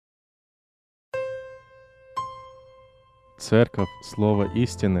Церковь Слова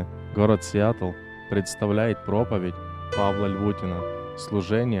Истины, город Сиэтл, представляет проповедь Павла Львутина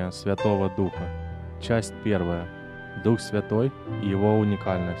 «Служение Святого Духа». Часть 1. Дух Святой и Его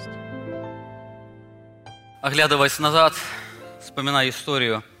уникальность. Оглядываясь назад, вспоминая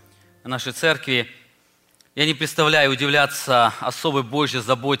историю нашей церкви, я не представляю удивляться особой Божьей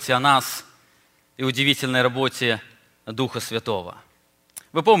заботе о нас и удивительной работе Духа Святого.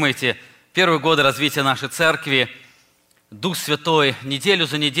 Вы помните, первые годы развития нашей церкви Дух Святой неделю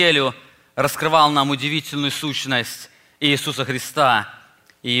за неделю раскрывал нам удивительную сущность Иисуса Христа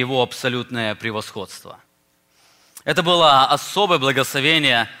и Его абсолютное превосходство. Это было особое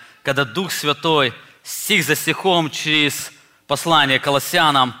благословение, когда Дух Святой стих за стихом через послание к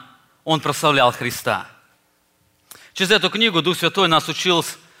Колоссянам, Он прославлял Христа. Через эту книгу Дух Святой нас учил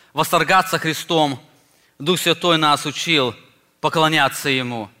восторгаться Христом, Дух Святой нас учил поклоняться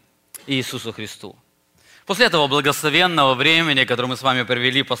Ему, Иисусу Христу. После этого благословенного времени, которое мы с вами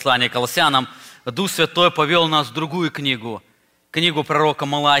провели в послании к Колоссянам, Дух Святой повел нас в другую книгу, книгу пророка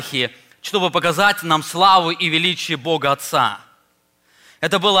Малахии, чтобы показать нам славу и величие Бога Отца.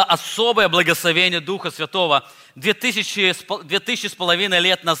 Это было особое благословение Духа Святого. 2000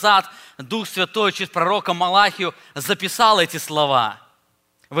 лет назад Дух Святой через пророка Малахию записал эти слова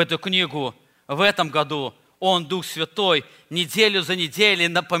в эту книгу. В этом году Он, Дух Святой, неделю за неделей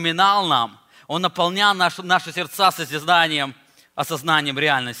напоминал нам, Он наполнял наши сердца осознанием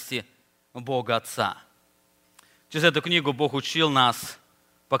реальности Бога Отца. Через эту книгу Бог учил нас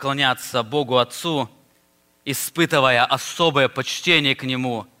поклоняться Богу Отцу, испытывая особое почтение к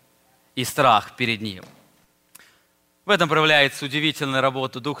Нему и страх перед Ним. В этом проявляется удивительная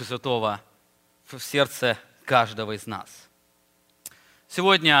работа Духа Святого в сердце каждого из нас.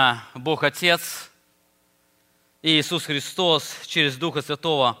 Сегодня Бог Отец и Иисус Христос через Духа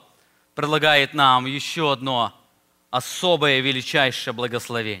Святого предлагает нам еще одно особое величайшее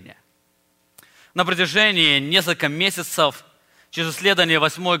благословение. На протяжении нескольких месяцев через исследование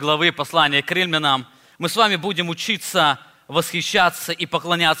 8 главы послания к Римлянам мы с вами будем учиться восхищаться и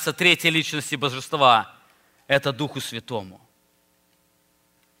поклоняться третьей личности Божества – это Духу Святому.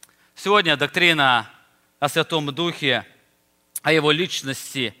 Сегодня доктрина о Святом Духе, о Его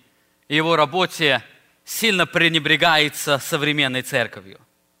личности и Его работе сильно пренебрегается современной церковью.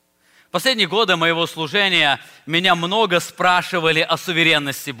 В последние годы моего служения меня много спрашивали о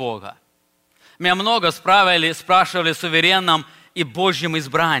суверенности Бога. Меня много спрашивали о суверенном и Божьем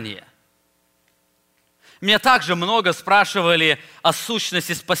избрании. Меня также много спрашивали о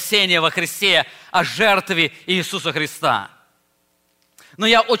сущности спасения во Христе, о жертве Иисуса Христа. Но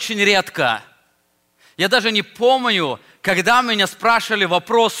я очень редко, я даже не помню, когда меня спрашивали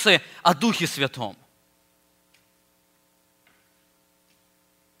вопросы о Духе Святом.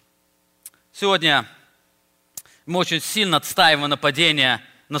 Сегодня мы очень сильно отстаиваем нападение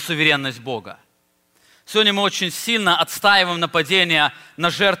на суверенность Бога. Сегодня мы очень сильно отстаиваем нападение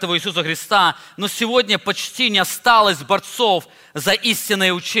на жертву Иисуса Христа, но сегодня почти не осталось борцов за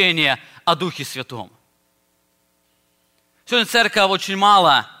истинное учение о Духе Святом. Сегодня церковь очень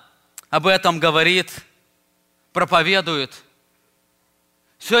мало об этом говорит, проповедует.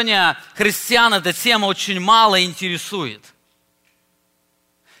 Сегодня христиан эта тема очень мало интересует.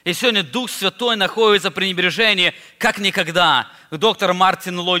 И сегодня Дух Святой находится в пренебрежении как никогда. Доктор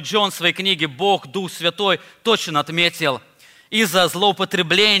Мартин Ллойд Джонс в своей книге «Бог, Дух Святой» точно отметил: из-за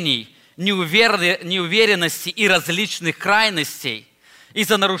злоупотреблений, неуверенности и различных крайностей,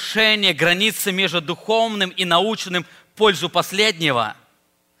 из-за нарушения границы между духовным и научным в пользу последнего,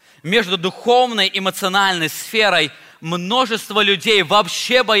 между духовной и эмоциональной сферой множество людей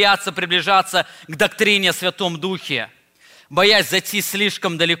вообще боятся приближаться к доктрине о Святом Духе, боясь зайти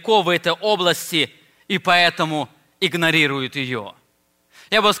слишком далеко в этой области, и поэтому игнорируют ее.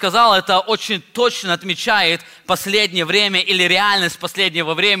 Я бы сказал, это очень точно отмечает последнее время или реальность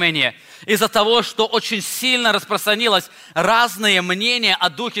последнего времени, из-за того, что очень сильно распространилось разные мнения о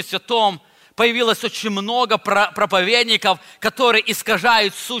Духе Святом, появилось очень много проповедников, которые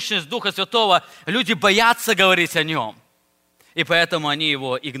искажают сущность Духа Святого. Люди боятся говорить о Нем, и поэтому они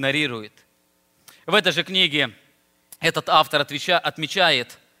его игнорируют. В этой же книге этот автор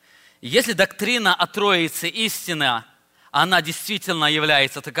отмечает: если доктрина о Троице истина, она действительно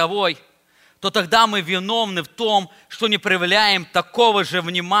является таковой, то тогда мы виновны в том, что не проявляем такого же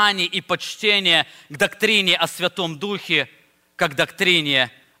внимания и почтения к доктрине о Святом Духе, как к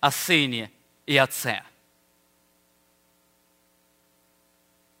доктрине о Сыне и Отце.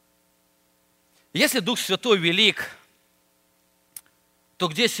 Если Дух Святой велик, то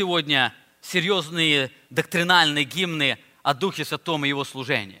где сегодня серьезные доктринальные гимны о Духе Святом и Его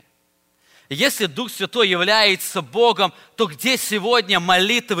служении? Если Дух Святой является Богом, то где сегодня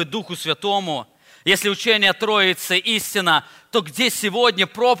молитвы Духу Святому? Если учение Троицы истина, то где сегодня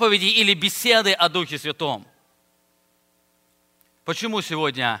проповеди или беседы о Духе Святом? Почему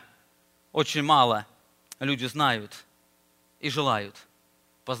сегодня очень мало люди знают и желают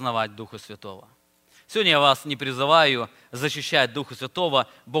познавать Духа Святого? Сегодня я вас не призываю защищать Духа Святого,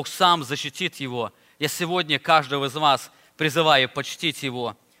 Бог сам защитит Его. Я сегодня каждого из вас призываю почтить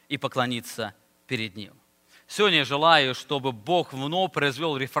Его и поклониться перед Ним. Сегодня я желаю, чтобы Бог вновь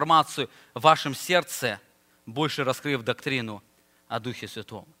произвел реформацию в вашем сердце, больше раскрыв доктрину о Духе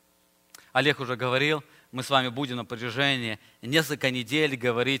Святом. Олег уже говорил, мы с вами будем на протяжении несколько недель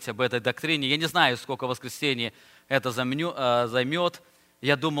говорить об этой доктрине. Я не знаю, сколько воскресений это займет.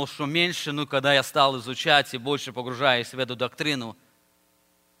 Я думал, что меньше, но когда я стал изучать и больше погружаясь в эту доктрину,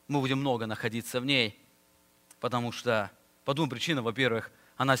 мы будем много находиться в ней, потому что по двум причинам. Во-первых,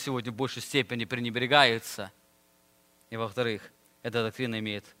 она сегодня в большей степени пренебрегается, и во-вторых, эта доктрина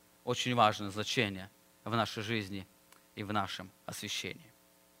имеет очень важное значение в нашей жизни и в нашем освящении.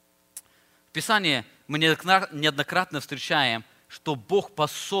 В Писании мы неоднократно встречаем, что Бог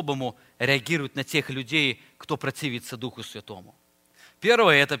по-особому реагирует на тех людей, кто противится Духу Святому.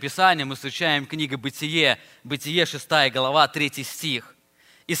 Первое это Писание мы встречаем в книге Бытие 6 глава, 3 стих.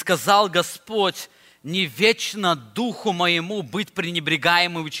 «И сказал Господь, не вечно духу моему быть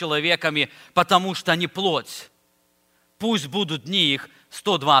пренебрегаемым человеками, потому что они плоть. Пусть будут дни их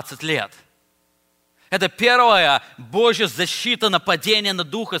 120 лет». Это первая Божья защита нападения на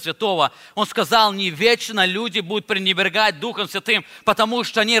Духа Святого. Он сказал, не вечно люди будут пренебрегать Духом Святым, потому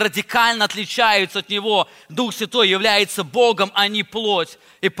что они радикально отличаются от Него. Дух Святой является Богом, а не плоть.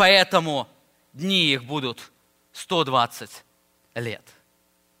 И поэтому дни их будут 120 лет.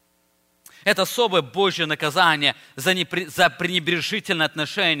 Это особое Божье наказание за пренебрежительное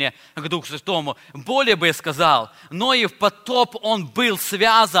отношение к Духу Святому. Более бы я сказал, Ноев потоп, он был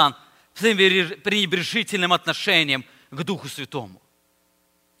связан с пренебрежительным отношением к Духу Святому.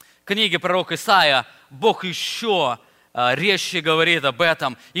 В книге пророка Исаия Бог еще резче говорит об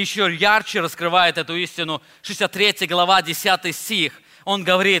этом, еще ярче раскрывает эту истину. 63 глава, 10 стих. Он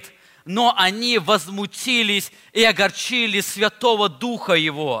говорит, но они возмутились и огорчили Святого Духа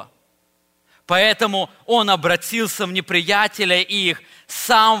Его. Поэтому Он обратился в неприятеля их,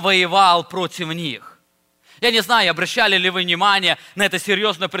 сам воевал против них. Я не знаю, обращали ли вы внимание на это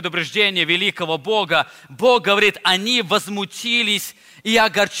серьезное предупреждение великого Бога. Бог говорит, они возмутились и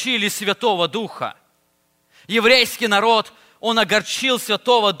огорчили Святого Духа. Еврейский народ, он огорчил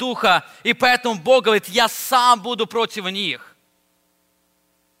Святого Духа, и поэтому Бог говорит, я сам буду против них.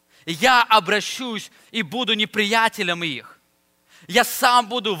 Я обращусь и буду неприятелем их. Я сам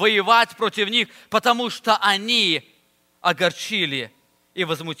буду воевать против них, потому что они огорчили и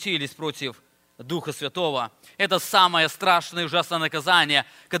возмутились против Духа Святого. Это самое страшное и ужасное наказание,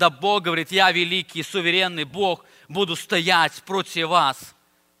 когда Бог говорит, я великий, суверенный Бог, буду стоять против вас,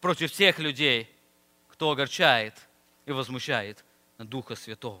 против тех людей, кто огорчает и возмущает Духа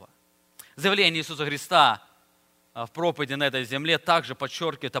Святого. Заявление Иисуса Христа в проповеди на этой земле также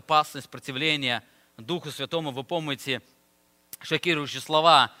подчеркивает опасность противления Духу Святому. Вы помните шокирующие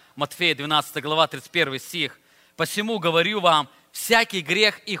слова Матфея 12 глава, 31 стих. «Посему говорю вам, всякий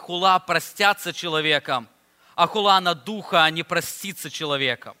грех и хула простятся человеком, а хула на Духа не простится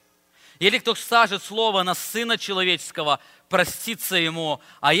человеком. Или кто скажет слово на Сына Человеческого, простится ему,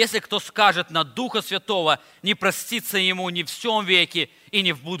 а если кто скажет на Духа Святого, не простится ему ни в всем веке и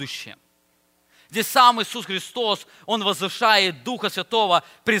ни в будущем». Здесь сам Иисус Христос, Он возвышает Духа Святого,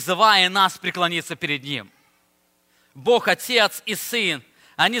 призывая нас преклониться перед Ним. Бог Отец и Сын,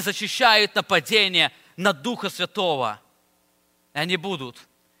 они защищают нападение на Духа Святого. И они будут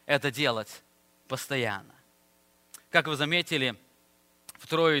это делать постоянно. Как вы заметили, в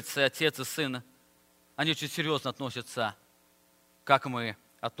Троице Отец и Сын, они очень серьезно относятся, как мы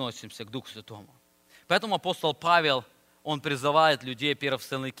относимся к Духу Святому. Поэтому апостол Павел, он призывает людей, 1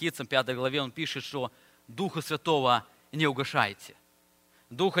 Фессалоникийцам, 5 главе, он пишет, что Духа Святого не угашайте.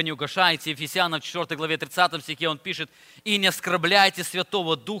 Духа не угашайте. Ефесянам 4 главе 30 стихе он пишет, «И не оскорбляйте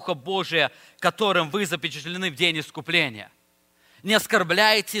Святого Духа Божия, которым вы запечатлены в день искупления». Не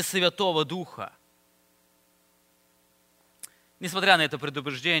оскорбляйте Святого Духа. Несмотря на это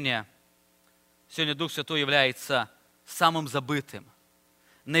предупреждение, сегодня Дух Святой является самым забытым,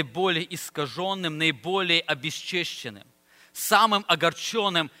 наиболее искаженным, наиболее обесчещенным, самым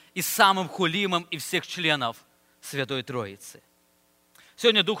огорченным и самым хулимым из всех членов Святой Троицы.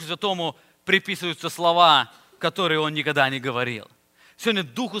 Сегодня Духу Святому приписываются слова, которые Он никогда не говорил. Сегодня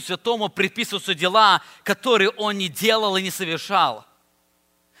Духу Святому приписываются дела, которые Он не делал и не совершал.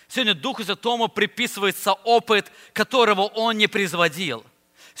 Сегодня Духу Святому приписывается опыт, которого Он не производил.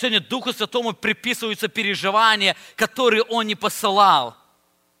 Сегодня Духу Святому приписываются переживания, которые Он не посылал.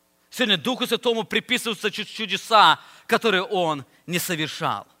 Сегодня Духу Святому приписываются чудеса, которые Он не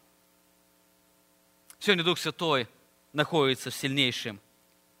совершал. Сегодня Дух Святой находится в сильнейшем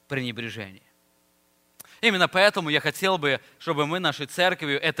пренебрежении. Именно поэтому я хотел бы, чтобы мы нашей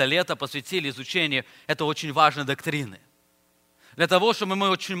церковью это лето посвятили изучению этой очень важной доктрины. Для того, чтобы мы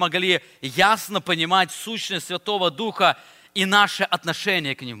очень могли ясно понимать сущность Святого Духа и наше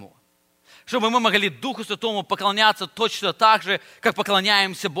отношение к Нему. Чтобы мы могли Духу Святому поклоняться точно так же, как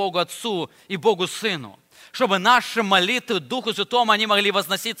поклоняемся Богу Отцу и Богу Сыну. Чтобы наши молитвы Духу Святому, они могли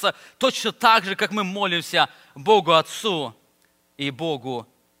возноситься точно так же, как мы молимся Богу Отцу и Богу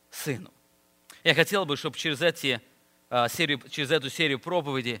Сыну. Я хотел бы, чтобы через эту серию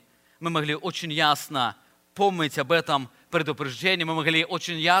проповедей мы могли очень ясно помнить об этом предупреждении, мы могли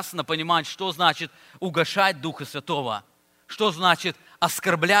очень ясно понимать, что значит угошать Духа Святого, что значит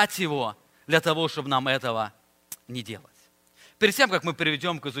оскорблять Его, для того, чтобы нам этого не делать. Перед тем, как мы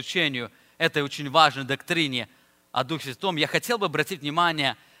перейдем к изучению этой очень важной доктрине о Духе Святом, я хотел бы обратить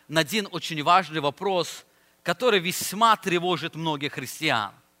внимание на один очень важный вопрос, который весьма тревожит многих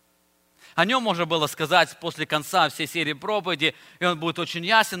христиан. О нем можно было сказать после конца всей серии проповеди, и он будет очень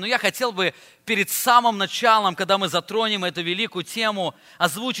ясен. Но я хотел бы перед самым началом, когда мы затронем эту великую тему,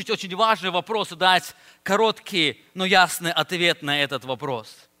 озвучить очень важный вопрос и дать короткий, но ясный ответ на этот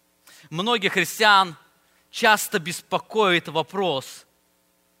вопрос. Многих христиан часто беспокоит вопрос,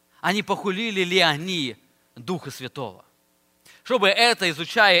 а не похулили ли они Духа Святого? Чтобы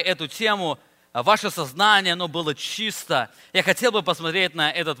изучая эту тему, ваше сознание, оно было чисто. Я хотел бы посмотреть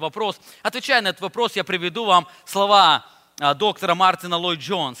на этот вопрос. Отвечая на этот вопрос, я приведу вам слова доктора Мартина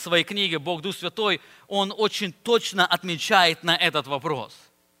Ллойд-Джонс в своей книге «Бог, Дух Святой». Он очень точно отмечает на этот вопрос.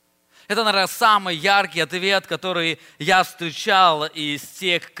 Это, наверное, самый яркий ответ, который я встречал из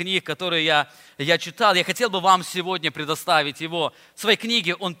тех книг, которые я читал. Я хотел бы вам сегодня предоставить его. В своей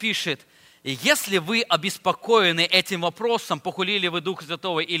книге он пишет: «Если вы обеспокоены этим вопросом, похулили вы Духа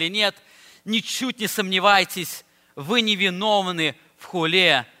Святого или нет, ничуть не сомневайтесь, вы невиновны в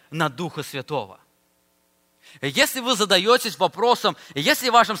хуле на Духа Святого». Если вы задаетесь вопросом, если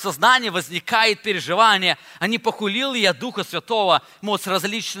в вашем сознании возникает переживание, а не похулил ли я Духа Святого, с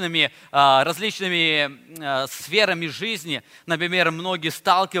различными сферами жизни, например, многие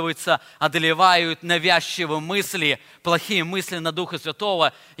сталкиваются, одолевают навязчивые мысли, плохие мысли на Духа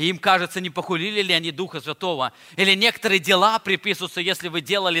Святого, и им кажется, не похулили ли они Духа Святого. Или некоторые дела приписываются, если вы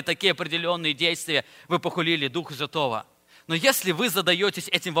делали такие определенные действия, вы похулили Духа Святого. Но если вы задаетесь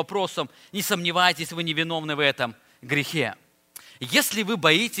этим вопросом, не сомневайтесь, вы невиновны в этом грехе. Если вы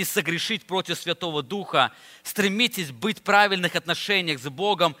боитесь согрешить против Святого Духа, стремитесь быть в правильных отношениях с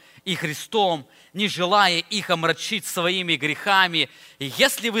Богом и Христом, не желая их омрачить своими грехами, и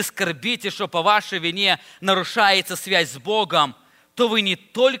если вы скорбите, что по вашей вине нарушается связь с Богом, то вы не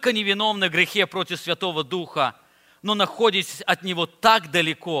только невиновны в грехе против Святого Духа, но находитесь от Него так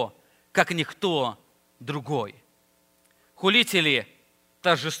далеко, как никто другой. Хулители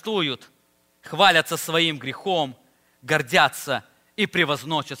торжествуют, хвалятся своим грехом, гордятся и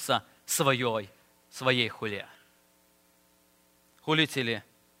превозносятся своей хуле. Хулители,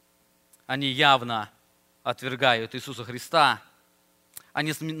 они явно отвергают Иисуса Христа,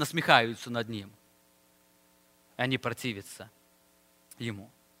 они насмехаются над Ним, они противятся Ему.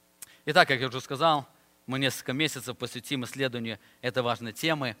 Итак, как я уже сказал, мы несколько месяцев посвятим исследованию этой важной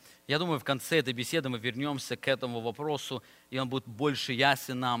темы. Я думаю, в конце этой беседы мы вернемся к этому вопросу, и он будет больше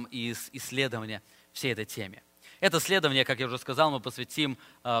ясен нам из исследования всей этой теме. Это исследование, как я уже сказал, мы посвятим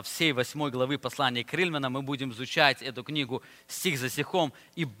всей 8 главы послания к Римлянам. Мы будем изучать эту книгу стих за стихом.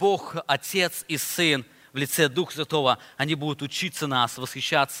 И Бог, Отец и Сын в лице Духа Святого, они будут учиться нас,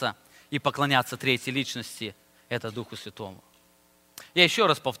 восхищаться и поклоняться третьей личности, это Духу Святому. Я еще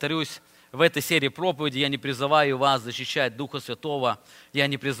раз повторюсь, в этой серии проповеди я не призываю вас защищать Духа Святого, я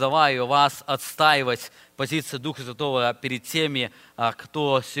не призываю вас отстаивать позицию Духа Святого перед теми,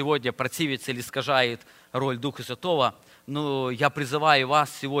 кто сегодня противится или искажает роль Духа Святого, но я призываю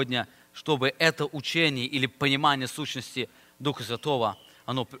вас сегодня, чтобы это учение или понимание сущности Духа Святого,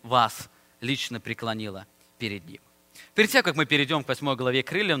 оно вас лично преклонило перед Ним. Перед тем, как мы перейдем к 8 главе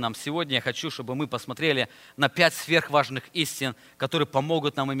к Римлянам, сегодня я хочу, чтобы мы посмотрели на 5 сверхважных истин, которые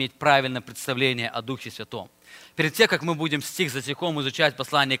помогут нам иметь правильное представление о Духе Святом. Перед тем, как мы будем стих за стихом изучать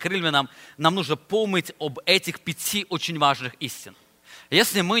послание к Римлянам, нам нужно помнить об этих 5 очень важных истинах.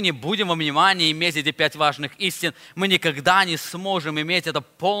 Если мы не будем во внимании иметь эти 5 важных истин, мы никогда не сможем иметь это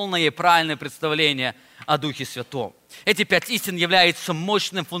полное и правильное представление о Духе Святом. Эти 5 истин являются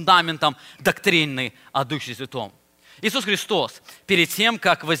мощным фундаментом доктрины о Духе Святом. Иисус Христос, перед тем,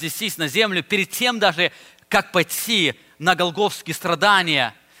 как вознестись на землю, перед тем даже, как пойти на голгофские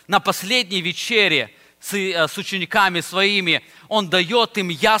страдания, на последней вечере с учениками своими, Он дает им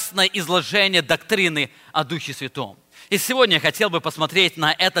ясное изложение доктрины о Духе Святом. И сегодня я хотел бы посмотреть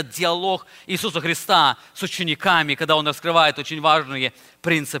на этот диалог Иисуса Христа с учениками, когда Он раскрывает очень важные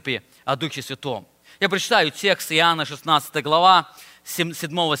принципы о Духе Святом. Я прочитаю текст Иоанна 16 глава, 7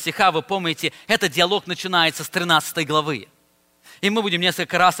 стиха. Вы помните, этот диалог начинается с 13 главы. И мы будем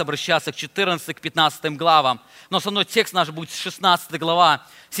несколько раз обращаться к 14, к 15 главам. Но основной текст наш будет 16 глава,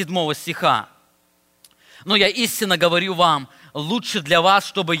 7 стиха. «Но я истинно говорю вам, лучше для вас,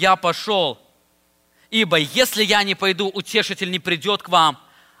 чтобы я пошел. Ибо если я не пойду, утешитель не придет к вам,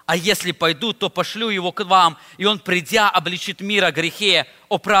 а если пойду, то пошлю его к вам, и он, придя, обличит мир о грехе,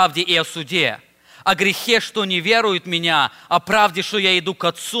 о правде и о суде. О грехе, что не верует меня, о правде, что я иду к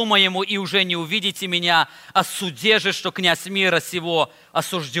Отцу моему, и уже не увидите меня, о суде же, что князь мира сего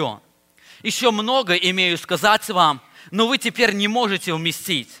осужден. Еще много имею сказать вам, но вы теперь не можете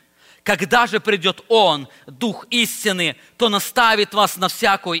вместить. Когда же придет Он, Дух истины, то наставит вас на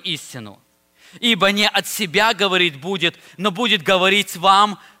всякую истину. Ибо не от себя говорить будет, но будет говорить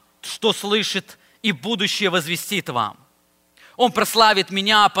вам, что слышит, и будущее возвестит вам. Он прославит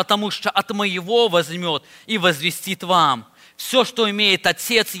меня, потому что от моего возьмет и возвестит вам. Все, что имеет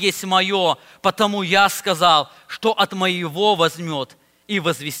Отец, есть мое, потому я сказал, что от моего возьмет и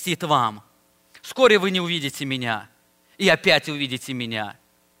возвестит вам. Вскоре вы не увидите меня, и опять увидите меня,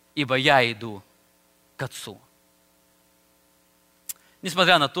 ибо я иду к Отцу».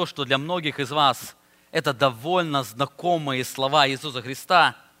 Несмотря на то, что для многих из вас это довольно знакомые слова Иисуса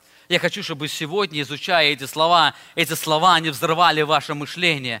Христа, я хочу, чтобы сегодня, изучая эти слова, они взорвали ваше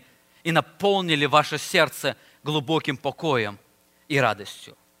мышление и наполнили ваше сердце глубоким покоем и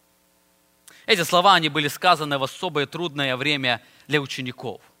радостью. Эти слова, они были сказаны в особое трудное время для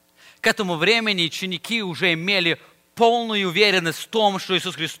учеников. К этому времени ученики уже имели полную уверенность в том, что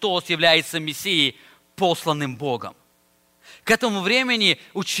Иисус Христос является Мессией, посланным Богом. К этому времени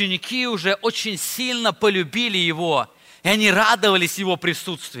ученики уже очень сильно полюбили Его, и они радовались Его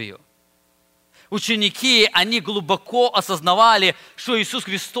присутствию. Ученики, они глубоко осознавали, что Иисус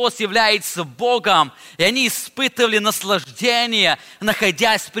Христос является Богом, и они испытывали наслаждение,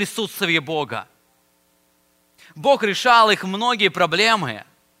 находясь в присутствии Бога. Бог решал их многие проблемы.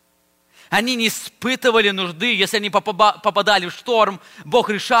 Они не испытывали нужды, если они попадали в шторм, Бог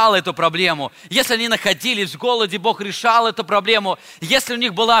решал эту проблему. Если они находились в голоде, Бог решал эту проблему. Если у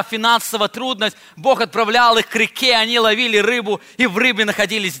них была финансовая трудность, Бог отправлял их к реке, они ловили рыбу, и в рыбе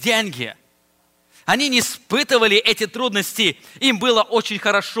находились деньги. Они не испытывали эти трудности, им было очень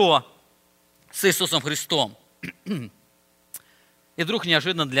хорошо с Иисусом Христом. И вдруг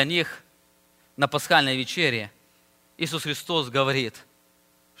неожиданно для них на пасхальной вечере Иисус Христос говорит,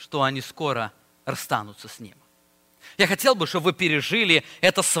 что они скоро расстанутся с Ним. Я хотел бы, чтобы вы пережили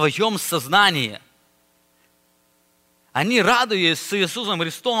это в своем сознании. Они, радуясь с Иисусом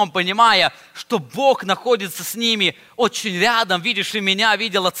Христом, понимая, что Бог находится с ними очень рядом, видишь и меня,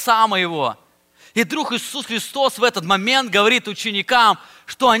 видел Отца моего. И вдруг Иисус Христос в этот момент говорит ученикам,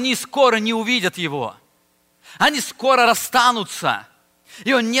 что они скоро не увидят Его. Они скоро расстанутся.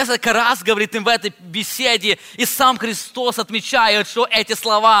 И Он несколько раз говорит им в этой беседе, и сам Христос отмечает, что эти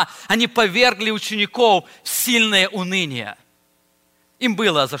слова, они повергли учеников в сильное уныние. Им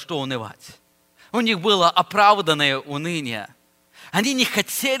было за что унывать. У них было оправданное уныние. Они не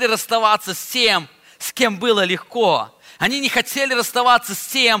хотели расставаться с тем, с кем было легко. Они не хотели расставаться с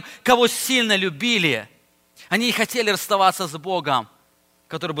тем, кого сильно любили. Они не хотели расставаться с Богом,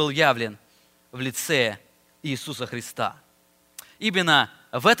 который был явлен в лице Иисуса Христа. Именно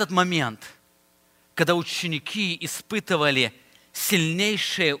в этот момент, когда ученики испытывали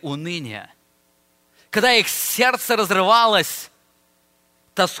сильнейшее уныние, когда их сердце разрывалось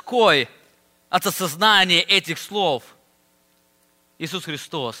тоской от осознания этих слов, Иисус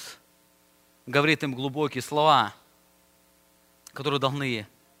Христос говорит им глубокие слова, которые должны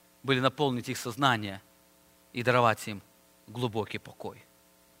были наполнить их сознание и даровать им глубокий покой.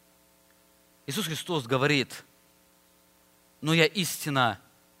 Иисус Христос говорит: «Но я истинно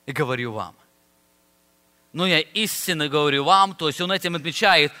говорю вам». «Но я истинно говорю вам», то есть Он этим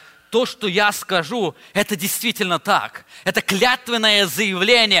отмечает, то, что я скажу, это действительно так. Это клятвенное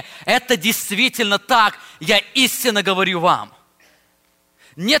заявление, это действительно так. Я истинно говорю вам.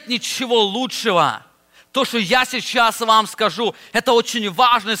 Нет ничего лучшего То, что я сейчас вам скажу, это очень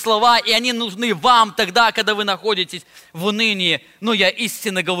важные слова, и они нужны вам тогда, когда вы находитесь в унынии. Но я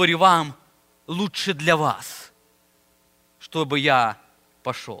истинно говорю вам, лучше для вас, чтобы я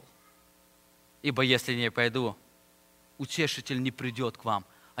пошел. Ибо если не пойду, утешитель не придет к вам.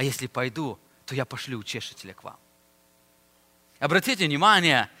 А если пойду, то я пошлю утешителя к вам. Обратите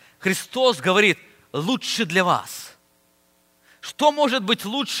внимание, Христос говорит, лучше для вас. Что может быть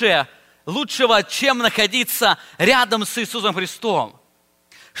лучшего, чем находиться рядом с Иисусом Христом?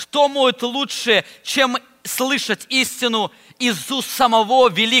 Что может лучше, чем слышать истину из уст самого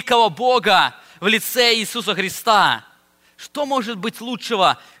великого Бога в лице Иисуса Христа? Что может быть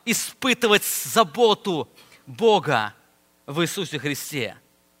лучшего испытывать заботу Бога в Иисусе Христе?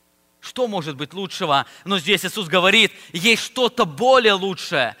 Что может быть лучшего? Но здесь Иисус говорит, есть что-то более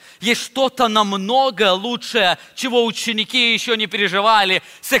лучшее, есть что-то намного лучшее, чего ученики еще не переживали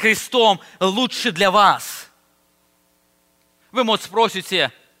со Христом, лучше для вас. Вы, может,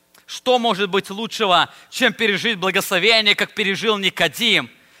 спросите, что может быть лучшего, чем пережить благословение, как пережил Никодим,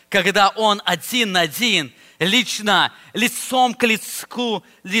 когда он один на один, лично, лицом к лицу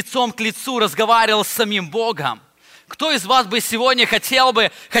разговаривал с самим Богом? Кто из вас бы сегодня хотел бы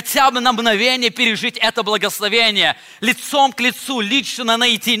хотя бы на мгновение пережить это благословение? Лицом к лицу, лично,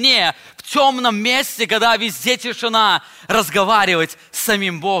 наедине, в темном месте, когда везде тишина, разговаривать с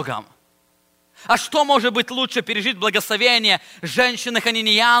самим Богом. А что может быть лучше пережить благословение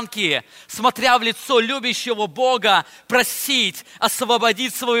женщины-хананеянки, смотря в лицо любящего Бога, просить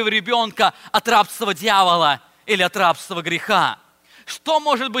освободить своего ребенка от рабства дьявола или от рабства греха? Что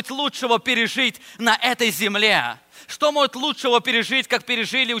может быть лучшего пережить на этой земле? Что может лучшего пережить, как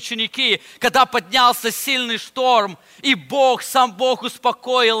пережили ученики, когда поднялся сильный шторм, и Бог, сам Бог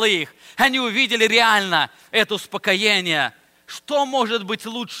успокоил их. Они увидели реально это успокоение. Что может быть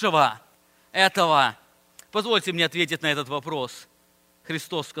лучшего этого? Позвольте мне ответить на этот вопрос.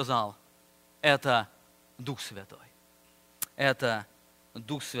 Христос сказал, это Дух Святой. Это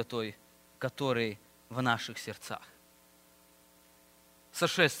Дух Святой, который в наших сердцах.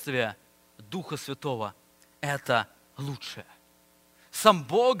 Сошествие Духа Святого – это лучшее. Сам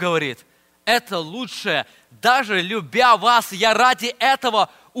Бог говорит, это лучшее. Даже любя вас, я ради этого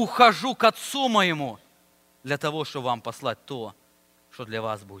ухожу к Отцу моему, для того, чтобы вам послать то, что для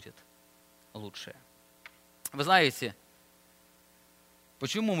вас будет лучшее. Вы знаете,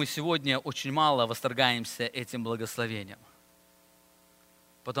 почему мы сегодня очень мало восторгаемся этим благословением?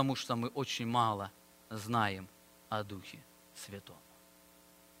 Потому что мы очень мало знаем о Духе Святом.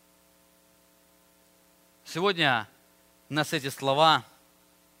 Сегодня нас эти слова,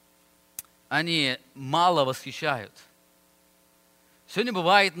 они мало восхищают. Сегодня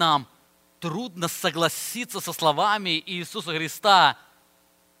бывает нам трудно согласиться со словами Иисуса Христа,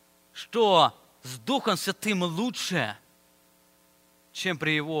 что с Духом Святым лучше, чем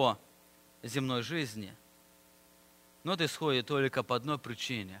при Его земной жизни. Но это исходит только по одной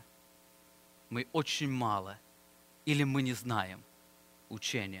причине. Мы очень мало или мы не знаем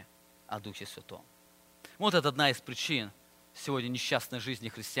учения о Духе Святом. Вот это одна из причин сегодня несчастной жизни,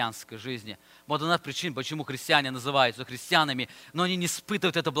 христианской жизни. Вот одна из причин, почему христиане называются христианами, но они не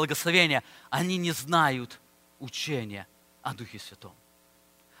испытывают это благословение. Они не знают учения о Духе Святом.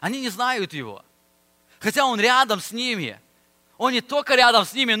 Они не знают его. Хотя Он рядом с ними. Он не только рядом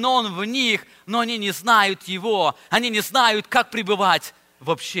с ними, но Он в них, но они не знают Его. Они не знают, как пребывать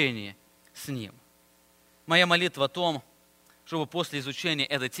в общении с Ним. Моя молитва о том, чтобы после изучения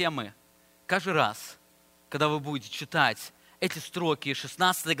этой темы, каждый раз, когда вы будете читать эти строки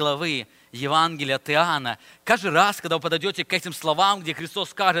 16 главы Евангелия от Иоанна, каждый раз, когда вы подойдете к этим словам, где Христос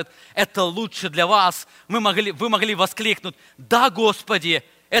скажет, это лучше для вас, вы могли воскликнуть, да, Господи,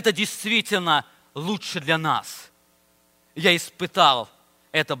 это действительно лучше для нас. Я испытал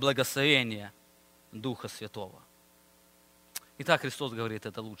это благословение Духа Святого. Итак, Христос говорит,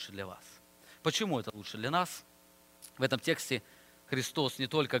 это лучше для вас. Почему это лучше для нас? В этом тексте Христос не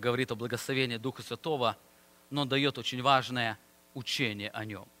только говорит о благословении Духа Святого, но он дает очень важное учение о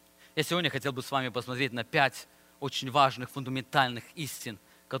нем. Я сегодня хотел бы с вами посмотреть на 5 очень важных, фундаментальных истин,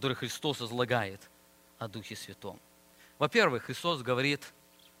 которые Христос излагает о Духе Святом. Во-первых, Христос говорит,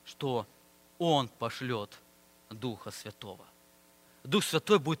 что Он пошлет Духа Святого. Дух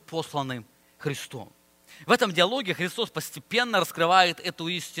Святой будет посланным Христом. В этом диалоге Христос постепенно раскрывает эту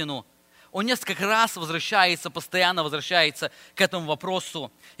истину. Он несколько раз постоянно возвращается к этому вопросу.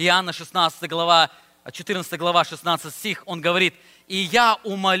 Иоанна 16 глава, 14 глава, 16 стих, он говорит, «И я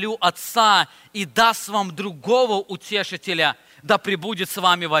умолю Отца, и даст вам другого утешителя да пребудет с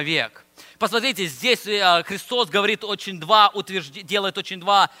вами вовек». Посмотрите, здесь Христос говорит делает очень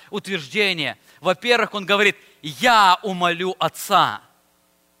два утверждения. Во-первых, Он говорит: «Я умолю Отца».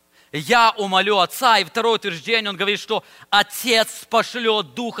 «Я умолю Отца». И второе утверждение, Он говорит, что Отец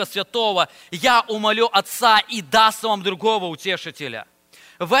пошлет Духа Святого. «Я умолю Отца и даст вам другого утешителя».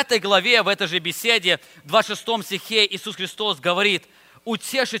 В этой главе, в этой же беседе, в 26 стихе Иисус Христос говорит: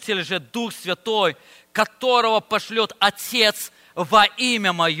 «Утешитель же Дух Святой, которого пошлет Отец во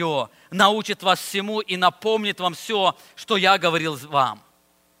имя Мое, научит вас всему и напомнит вам все, что Я говорил вам».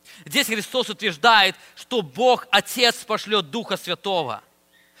 Здесь Христос утверждает, что Бог Отец пошлет Духа Святого.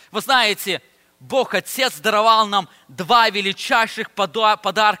 Вы знаете, Бог Отец даровал нам два величайших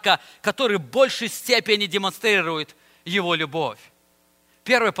подарка, которые в большей степени демонстрируют Его любовь.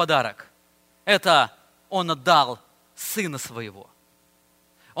 Первый подарок – это Он отдал Сына Своего.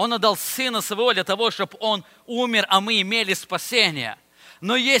 Он отдал Сына Своего для того, чтобы Он умер, а мы имели спасение.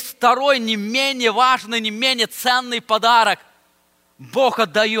 Но есть второй, не менее важный, не менее ценный подарок. Бог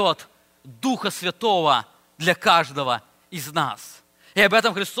отдает Духа Святого для каждого из нас. И об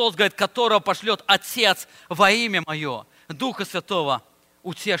этом Христос говорит: «Которого пошлет Отец во имя Мое, Духа Святого,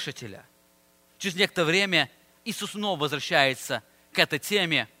 Утешителя». Через некоторое время Иисус снова возвращается к этой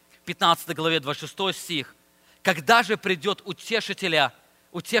теме, 15 главе, 26 стих. «Когда же придет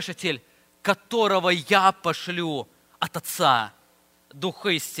Утешитель, которого Я пошлю от Отца, Дух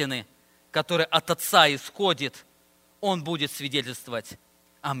истины, который от Отца исходит, Он будет свидетельствовать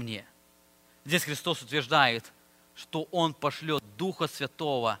о Мне». Здесь Христос утверждает, что Он пошлет Духа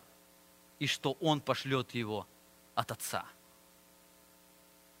Святого и что Он пошлет Его от Отца.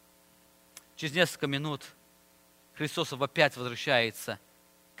 Через несколько минут Христос опять возвращается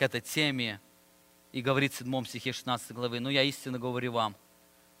к этой теме и говорит в 7 стихе 16 главы: «Но я истинно говорю вам,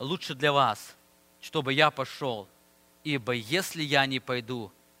 лучше для вас, чтобы я пошел, ибо если я не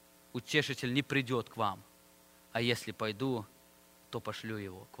пойду, Утешитель не придет к вам, а если пойду, то пошлю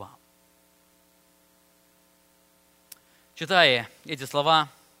его к вам». Читая эти слова,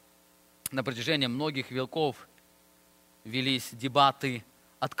 на протяжении многих веков велись дебаты,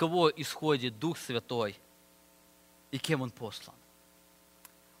 от кого исходит Дух Святой и кем Он послан.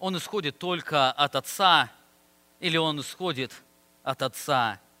 Он исходит только от Отца или Он исходит от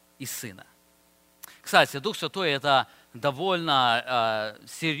Отца и Сына? Кстати, Дух Святой – это довольно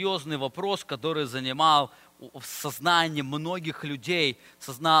серьезный вопрос, который занимал сознание многих людей,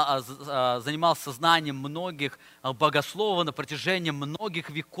 занимал сознание многих богословов на протяжении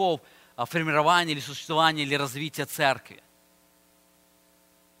многих веков формирования или существования или развития церкви.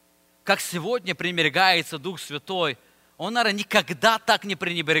 Как сегодня пренебрегается Дух Святой, Он, наверное, никогда так не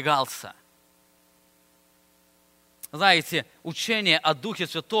пренебрегался. Знаете, учение о Духе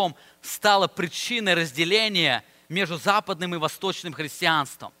Святом стало причиной разделения между западным и восточным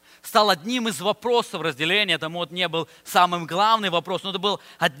христианством. Стал одним из вопросов разделения, это, может, не был самым главным вопросом, но это был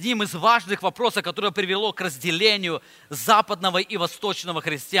одним из важных вопросов, которое привело к разделению западного и восточного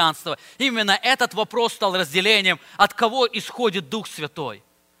христианства. Именно этот вопрос стал разделением, от кого исходит Дух Святой.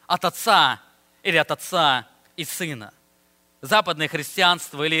 От Отца или от Отца и Сына. Западное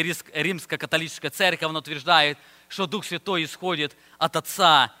христианство или римско-католическая церковь, оно утверждает, что Дух Святой исходит от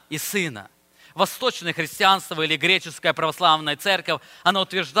Отца и Сына. Восточное христианство или греческая православная церковь, она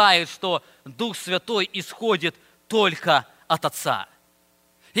утверждает, что Дух Святой исходит только от Отца.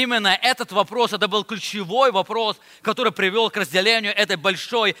 Именно этот вопрос, это был ключевой вопрос, который привел к разделению этой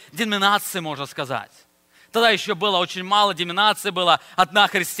большой деноминации, можно сказать. Тогда еще было очень мало деноминаций, была одна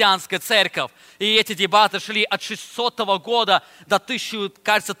христианская церковь. И эти дебаты шли от 600 года до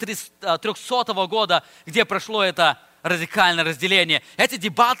 1300 года, где прошло это радикальное разделение. Эти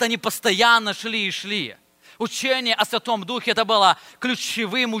дебаты, они постоянно шли и шли. Учение о Святом Духе, это было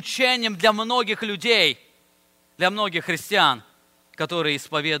ключевым учением для многих людей, для многих христиан, которые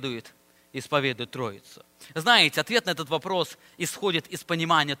исповедуют Троицу. Знаете, ответ на этот вопрос исходит из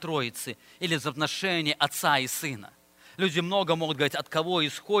понимания Троицы или из отношения Отца и Сына. Люди много могут говорить, от кого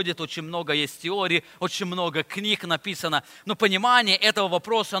исходит, очень много есть теорий, очень много книг написано, но понимание этого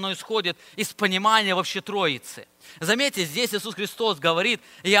вопроса, оно исходит из понимания вообще Троицы. Заметьте, здесь Иисус Христос говорит,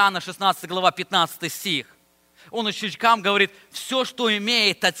 Иоанна 16 глава 15 стих, Он ученикам говорит: «Все, что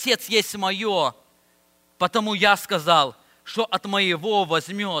имеет Отец, есть мое, потому я сказал, что от моего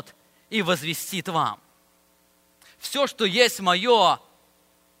возьмет и возвестит вам». Все, что есть мое,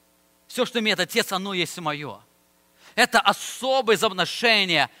 все, что имеет Отец, оно есть мое. Это особое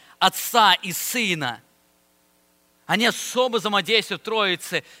взаимоотношение Отца и Сына. Они особо взаимодействуют в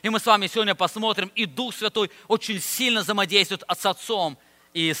Троице. И мы с вами сегодня посмотрим, и Дух Святой очень сильно взаимодействует с Отцом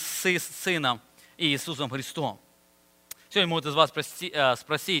и с Сыном и Иисусом Христом. Сегодня могут из вас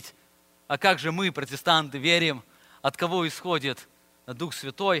спросить, а как же мы, протестанты, верим, от кого исходит Дух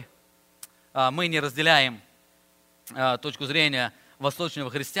Святой? Мы не разделяем точку зрения восточного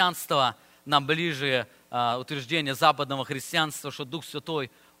христианства. Нам ближе утверждение западного христианства, что Дух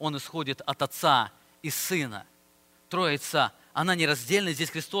Святой, Он исходит от Отца и Сына. Троица, она нераздельна.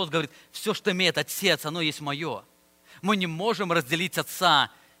 Здесь Христос говорит, все, что имеет Отец, оно есть мое. Мы не можем разделить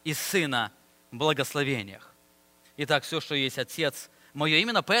Отца и Сына в благословениях. Итак, все, что есть Отец, мое.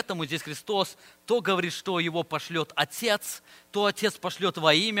 Именно поэтому здесь Христос то говорит, что Его пошлет Отец, то Отец пошлет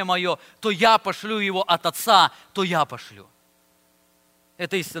во имя Мое, то я пошлю Его от Отца, то я пошлю.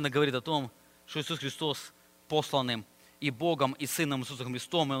 Эта истина говорит о том, что Иисус Христос посланным и Богом, и Сыном Иисусом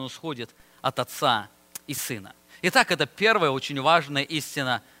Христом, и Он исходит от Отца и Сына. Итак, это первая очень важная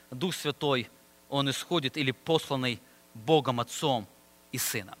истина. Дух Святой, Он исходит или посланный Богом Отцом и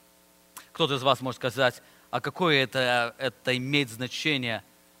Сыном. Кто-то из вас может сказать, а какое это имеет значение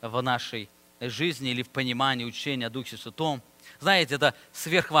в нашей жизни или в понимании учения о Духе Святом? Знаете, это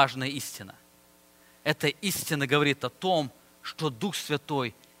сверхважная истина. Эта истина говорит о том, что Дух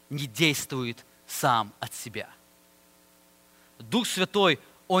Святой не действует сам от себя. Дух Святой,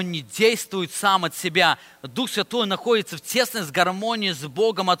 Он не действует сам от себя. Дух Святой находится в тесной гармонии с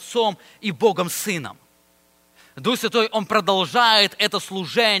Богом Отцом и Богом Сыном. Дух Святой, Он продолжает это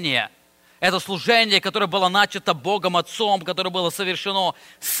служение, которое было начато Богом Отцом, которое было совершено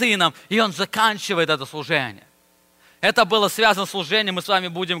Сыном, и Он заканчивает это служение. Это было связано с служением, мы с вами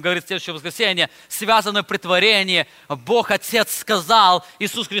будем говорить в следующее воскресенье, связано притворение. Бог Отец сказал,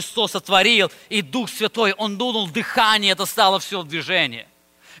 Иисус Христос сотворил, и Дух Святой, Он дунул дыхание, это стало все в движении.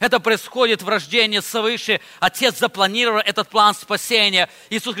 Это происходит в рождении свыше. Отец запланировал этот план спасения.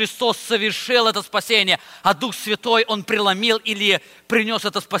 Иисус Христос совершил это спасение, а Дух Святой, Он преломил или принес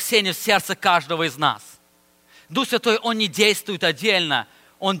это спасение в сердце каждого из нас. Дух Святой, Он не действует отдельно,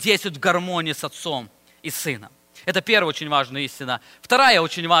 Он действует в гармонии с Отцом и Сыном. Это первая очень важная истина. Вторая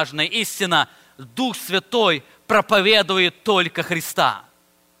очень важная истина. Дух Святой проповедует только Христа.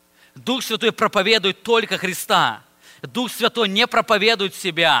 Дух Святой проповедует только Христа. Дух Святой не проповедует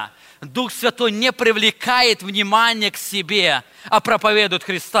себя. Дух Святой не привлекает внимание к себе, а проповедует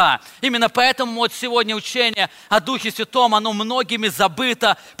Христа. Именно поэтому вот сегодня учение о Духе Святом, оно многими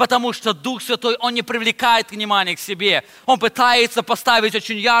забыто, потому что Дух Святой, Он не привлекает внимание к себе. Он пытается поставить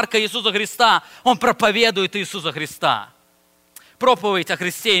очень ярко Иисуса Христа. Он проповедует Иисуса Христа. Проповедь о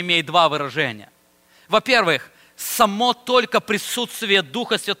Христе имеет два выражения. Во-первых, само только присутствие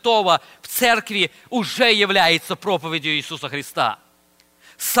Духа Святого в церкви уже является проповедью Иисуса Христа.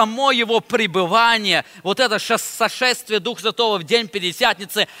 Само Его пребывание, вот это сошествие Духа Святого в день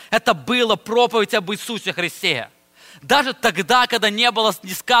Пятидесятницы, это было проповедь об Иисусе Христе. Даже тогда, когда не было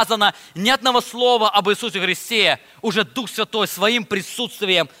не сказано ни одного слова об Иисусе Христе, уже Дух Святой своим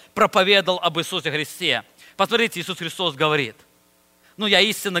присутствием проповедовал об Иисусе Христе. Посмотрите, Иисус Христос говорит, я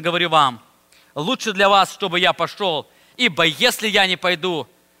истинно говорю вам, лучше для вас, чтобы я пошел, ибо если я не пойду,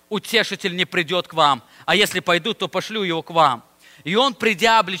 утешитель не придет к вам, а если пойду, то пошлю его к вам. И он,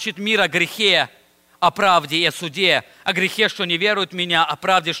 придя, обличит мир о грехе, о правде и о суде, о грехе, что не веруют в меня, о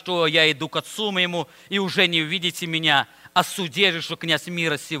правде, что я иду к Отцу моему, и уже не увидите меня, о суде же, что князь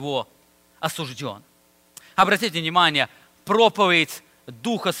мира сего осужден. Обратите внимание, проповедь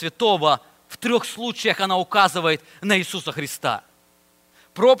Духа Святого в 3 случаях она указывает на Иисуса Христа.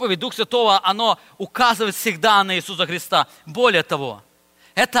 Проповедь Духа Святого, она указывает всегда на Иисуса Христа. Более того,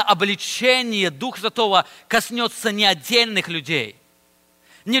 это обличение Духа Святого коснется не отдельных людей,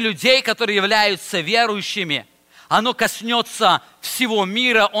 не людей, которые являются верующими. Оно коснется всего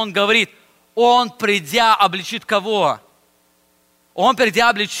мира. Он говорит, Он, придя, обличит кого? Он, придя,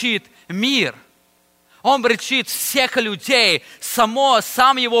 обличит мир. Он обличит всех людей.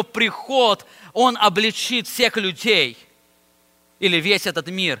 Сам Его приход, Он обличит всех людей. Или весь этот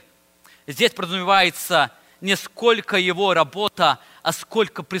мир. Здесь подразумевается не сколько Его работа, а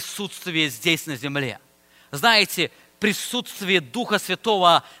сколько присутствия здесь на земле. Знаете, присутствие Духа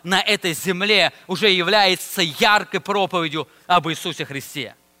Святого на этой земле уже является яркой проповедью об Иисусе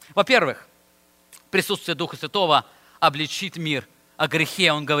Христе. Во-первых, присутствие Духа Святого обличит мир о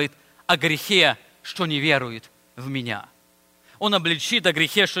грехе. Он говорит о грехе, что не верует в Меня. Он обличит о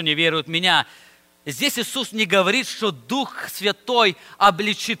грехе, что не верует в Меня. Здесь Иисус не говорит, что Дух Святой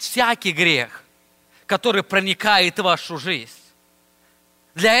обличит всякий грех, который проникает в вашу жизнь.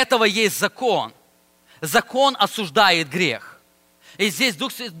 Для этого есть закон. Закон осуждает грех. И здесь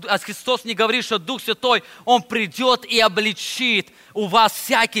Христос не говорит, что Дух Святой, Он придет и обличит у вас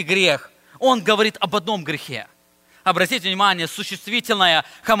всякий грех. Он говорит об одном грехе. Обратите внимание, существительное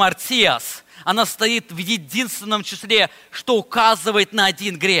хамартиас, она стоит в единственном числе, что указывает на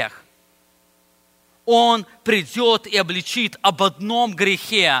один грех. Он придет и обличит об одном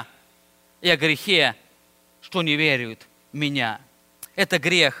грехе, и о грехе, что не верует в меня. Это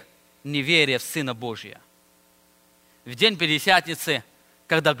грех неверия в Сына Божия. В день Пятидесятницы,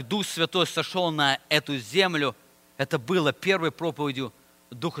 когда Дух Святой сошел на эту землю, это было первой проповедью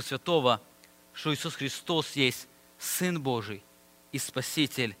Духа Святого, что Иисус Христос есть Сын Божий и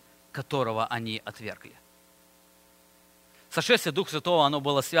Спаситель, которого они отвергли. Сошествие Духа Святого, оно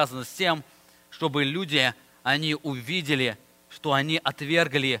было связано с тем, чтобы люди, они увидели, что они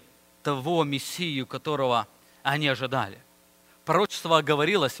отвергли того Мессию, которого они ожидали. Пророчество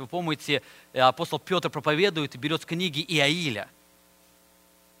говорилось, вы помните, апостол Петр проповедует и берет книги Иаиля.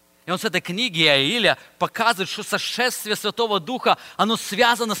 И он с этой книги Иаиля показывает, что сошествие Святого Духа, оно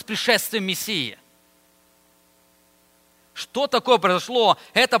связано с пришествием Мессии. Что такое произошло?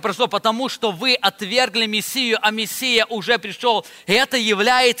 Это произошло потому, что вы отвергли Мессию, а Мессия уже пришел. И это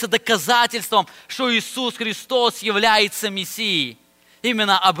является доказательством, что Иисус Христос является Мессией.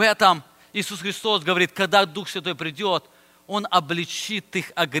 Именно об этом Иисус Христос говорит, когда Дух Святой придет, Он обличит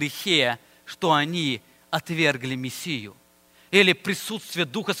их о грехе, что они отвергли Мессию. Или присутствие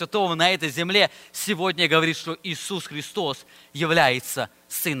Духа Святого на этой земле сегодня говорит, что Иисус Христос является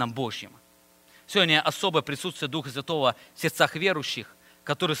Сыном Божьим. Сегодня особое присутствие Духа Святого в сердцах верующих,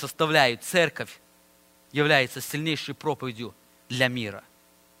 которые составляют церковь, является сильнейшей проповедью для мира.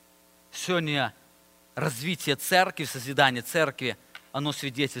 Сегодня развитие церкви, созидание церкви, оно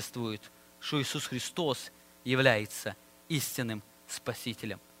свидетельствует, что Иисус Христос является истинным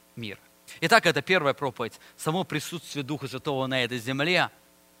Спасителем мира. Итак, это первая проповедь. Само присутствие Духа Святого на этой земле,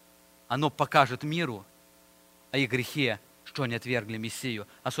 оно покажет миру о их грехе, что они отвергли Мессию.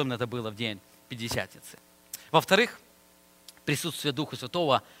 Особенно это было в день Пятидесятницы. Во-вторых, присутствие Духа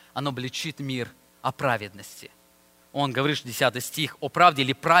Святого, оно обличит мир о праведности. Он говорит, 10 стих, «О правде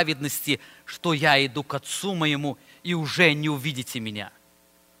или праведности, что я иду к Отцу моему, и уже не увидите меня».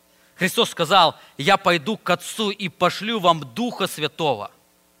 Христос сказал, «Я пойду к Отцу и пошлю вам Духа Святого».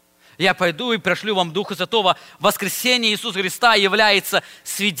 Я пойду и пришлю вам Духа Святого. Воскресение Иисуса Христа является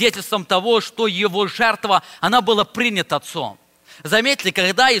свидетельством того, что Его жертва, она была принята Отцом. Заметьте,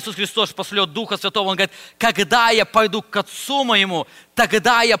 когда Иисус Христос пошлет Духа Святого, Он говорит, когда я пойду к Отцу моему,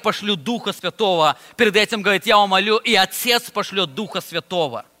 тогда я пошлю Духа Святого. Перед этим говорит, я умолю, и Отец пошлет Духа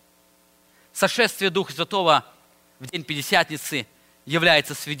Святого. Сошествие Духа Святого в день Пятидесятницы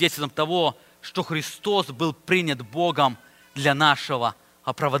является свидетельством того, что Христос был принят Богом для нашего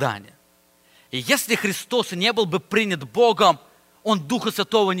оправдания. И если Христос не был бы принят Богом, Он Духа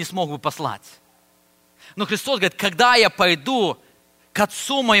Святого не смог бы послать. Но Христос говорит, когда я пойду к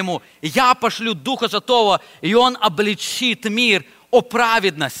Отцу моему, я пошлю Духа Святого, и Он обличит мир о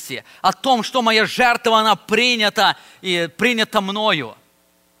праведности, о том, что моя жертва, она принята и принята мною.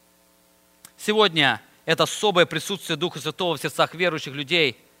 Сегодня это особое присутствие Духа Святого в сердцах верующих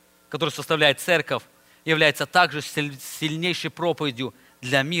людей, который составляет церковь, является также сильнейшей проповедью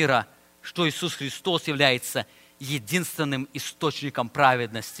для мира, что Иисус Христос является единственным источником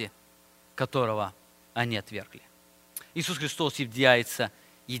праведности, которого они отвергли. Иисус Христос является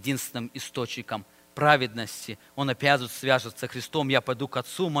единственным источником праведности. Он опять свяжется с Христом. Я пойду к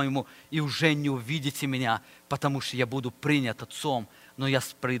Отцу моему, и уже не увидите меня, потому что я буду принят Отцом. Но я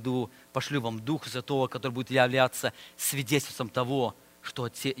приду, пошлю вам Духа Святого, который будет являться свидетельством того, что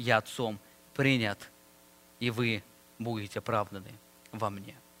я Отцом принят, и вы будете оправданы во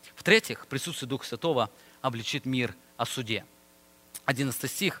мне. В-третьих, присутствие Духа Святого обличит мир о суде.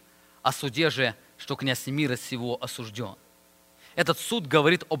 11 стих. «О суде же, что князь мира сего осужден». Этот суд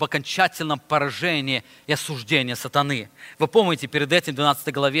говорит об окончательном поражении и осуждении сатаны. Вы помните, перед этим в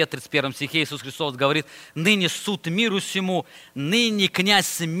 12 главе, 31 стихе Иисус Христос говорит, «Ныне суд миру сему, ныне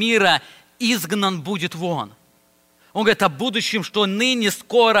князь мира изгнан будет вон». Он говорит о будущем, что ныне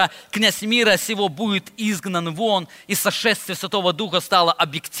скоро князь мира сего будет изгнан вон, и сошествие Святого Духа стало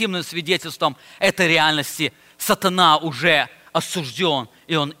объективным свидетельством этой реальности. Сатана уже осужден,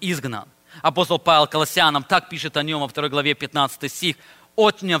 и он изгнан. Апостол Павел Колоссянам так пишет о нем во 2 главе 15 стих.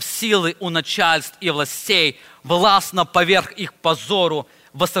 «Отняв силы у начальств и властей, властно поверх их позору,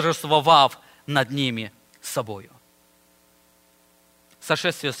 восторжествовав над ними собою».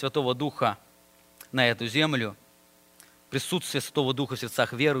 Сошествие Святого Духа на эту землю, присутствие Святого Духа в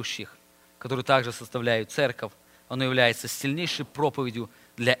сердцах верующих, которые также составляют церковь, оно является сильнейшей проповедью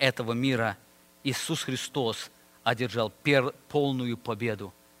для этого мира. Иисус Христос одержал полную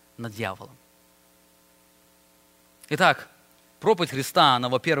победу над дьяволом. Итак, проповедь Христа, она,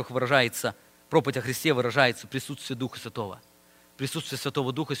 во-первых, выражается проповедь о Христе выражается в присутствии Духа Святого. Присутствие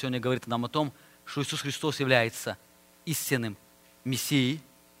Святого Духа сегодня говорит нам о том, что Иисус Христос является истинным Мессией.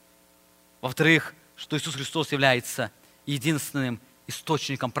 Во-вторых, что Иисус Христос является единственным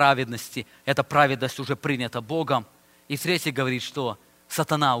источником праведности. Эта праведность уже принята Богом. И в-третьих, говорит, что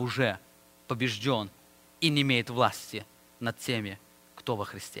сатана уже побежден и не имеет власти над теми, кто во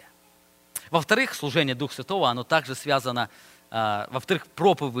Христе. Во-вторых, служение Духа Святого, оно также связано, во-вторых,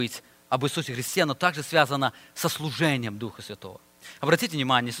 проповедь об Иисусе Христе, оно также связано со служением Духа Святого. Обратите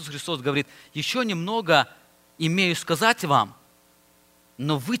внимание, Иисус Христос говорит: еще немного имею сказать вам,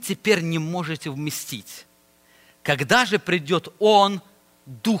 но вы теперь не можете вместить. Когда же придет Он,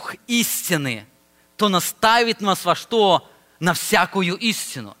 Дух истины, то наставит нас во что? На всякую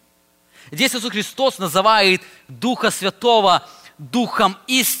истину. Здесь Иисус Христос называет Духа Святого Духом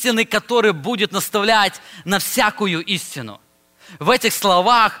истины, который будет наставлять на всякую истину. В этих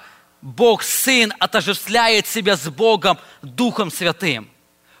словах Бог Сын отождествляет себя с Богом Духом Святым.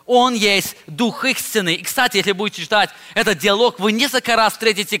 Он есть Дух истины. И, кстати, если будете читать этот диалог, вы несколько раз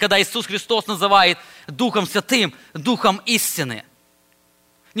встретите, когда Иисус Христос называет Духом Святым Духом истины.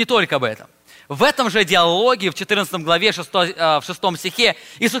 Не только об этом. В этом же диалоге, в 14 главе, в 6 стихе,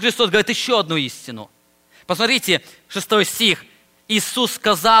 Иисус Христос говорит еще одну истину. Посмотрите, 6 стих. Иисус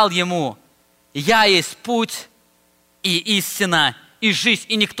сказал ему: «Я есть путь и истина, и жизнь,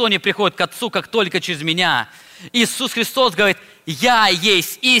 и никто не приходит к Отцу, как только через Меня». Иисус Христос говорит: «Я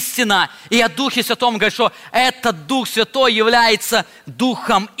есть истина». И о Духе Святом говорит, что этот Дух Святой является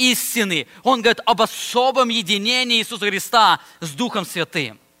Духом истины. Он говорит об особом единении Иисуса Христа с Духом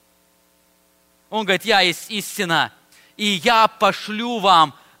Святым. Он говорит: «Я есть истина, и я пошлю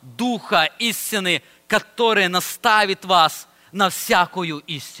вам Духа истины, который наставит вас на всякую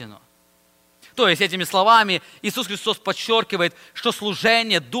истину». То есть, этими словами Иисус Христос подчеркивает, что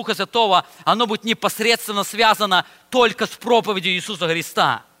служение Духа Святого, оно будет непосредственно связано только с проповедью Иисуса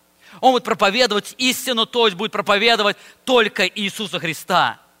Христа. Он будет проповедовать истину, то есть будет проповедовать только Иисуса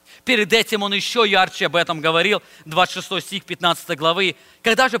Христа. Перед этим он еще ярче об этом говорил, 26 стих 15 главы.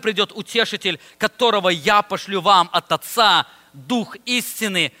 «Когда же придет Утешитель, которого я пошлю вам от Отца, Дух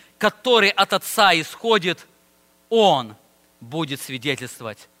истины, который от Отца исходит, Он будет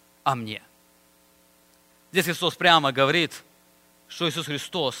свидетельствовать о мне». Здесь Христос прямо говорит, что Иисус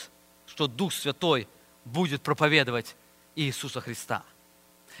Христос, что Дух Святой будет проповедовать Иисуса Христа.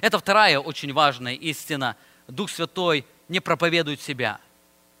 Это вторая очень важная истина. Дух Святой не проповедует себя.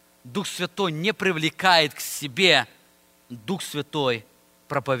 Дух Святой не привлекает к себе. Дух Святой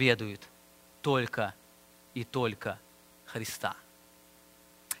проповедует только и только Христа.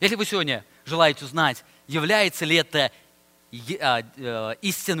 Если вы сегодня желаете узнать, является ли это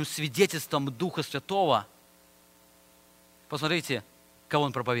истинным свидетельством Духа Святого, посмотрите, кого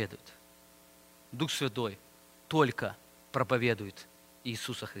Он проповедует. Дух Святой только проповедует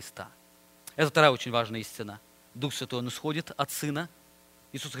Иисуса Христа. Это вторая очень важная истина. Дух Святой, Он исходит от Сына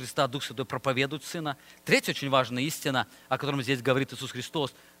Иисуса Христа, Дух Святой проповедует Сына. Третья очень важная истина, о котором здесь говорит Иисус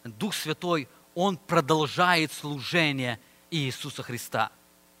Христос. Дух Святой, Он продолжает служение Иисуса Христа.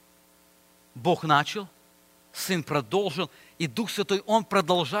 Бог начал, Сын продолжил, и Дух Святой, Он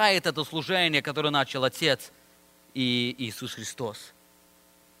продолжает это служение, которое начал Отец и Иисус Христос.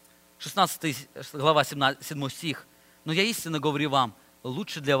 16 глава, 7 стих. «Но я истинно говорю вам,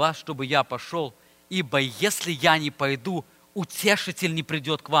 лучше для вас, чтобы я пошел, ибо если я не пойду, Утешитель не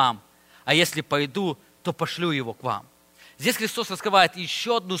придет к вам, а если пойду, то пошлю его к вам». Здесь Христос раскрывает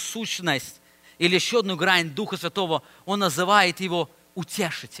еще одну сущность или еще одну грань Духа Святого. Он называет его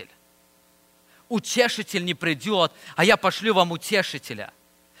Утешитель. Утешитель не придет, а я пошлю вам Утешителя.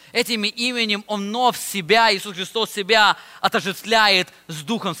 Этим именем Он вновь себя, Иисус Христос себя отождествляет с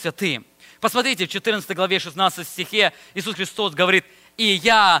Духом Святым. Посмотрите, в 14 главе 16 стихе Иисус Христос говорит: «И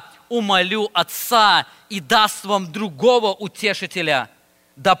я умолю Отца и даст вам другого Утешителя,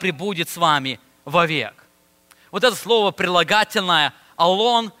 да пребудет с вами вовек». Вот это слово прилагательное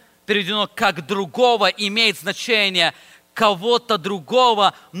 «алон» переведено как «другого», имеет значение кого-то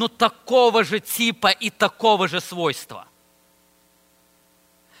другого, но такого же типа и такого же свойства.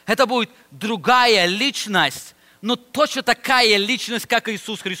 Это будет другая личность, но точно такая личность, как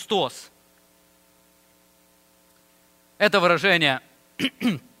Иисус Христос. Это выражение,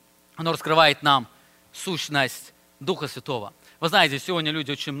 оно раскрывает нам сущность Духа Святого. Вы знаете, сегодня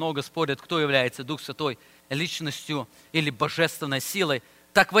люди очень много спорят, кто является Дух Святой, личностью или божественной силой.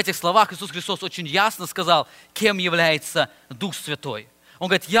 Так в этих словах Иисус Христос очень ясно сказал, кем является Дух Святой. Он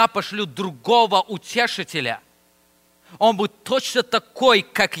говорит: «Я пошлю другого Утешителя». Он будет точно такой,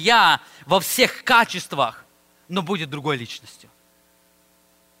 как я, во всех качествах, но будет другой личностью.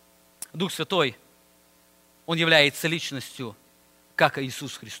 Дух Святой, Он является личностью, как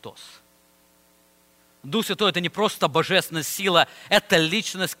Иисус Христос. Дух Святой – это не просто божественная сила, это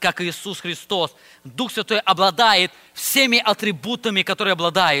личность, как Иисус Христос. Дух Святой обладает всеми атрибутами, которые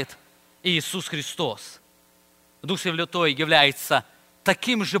обладает Иисус Христос. Дух Святой является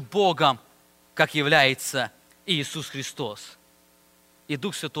таким же Богом, как является Иисус Христос. И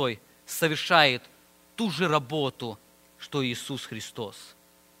Дух Святой совершает ту же работу, что Иисус Христос.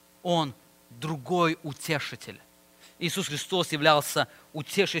 Он другой утешитель. Иисус Христос являлся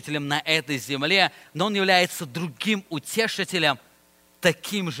утешителем на этой земле, но Он является другим утешителем,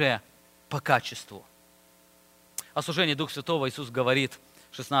 таким же по качеству. О служении Духа Святого Иисус говорит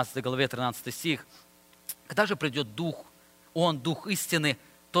в 16 главе 13 стих. Когда же придет Дух, Он, Дух истины,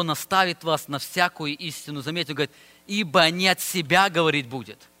 то наставит вас на всякую истину. Заметьте, Он говорит, ибо не от себя говорить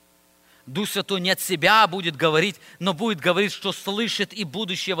будет. Дух Святой не от себя будет говорить, но будет говорить, что слышит и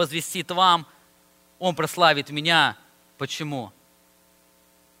будущее возвестит вам. Он прославит меня. Почему?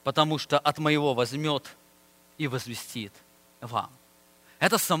 Потому что от моего возьмет и возвестит вам.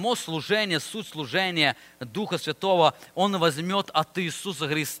 Это само служение, суть служения Духа Святого. Он возьмет от Иисуса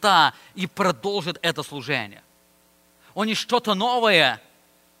Христа и продолжит это служение. Он не что-то новое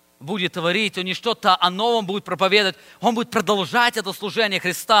будет творить, Он не что-то о новом будет проповедовать. Он будет продолжать это служение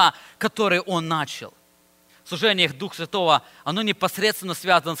Христа, которое Он начал. Служение Духа Святого, оно непосредственно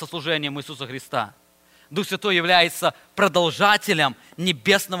связано со служением Иисуса Христа. Дух Святой является продолжателем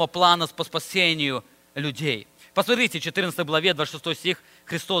небесного плана по спасению людей. Посмотрите, в 14 главе, 26 стих,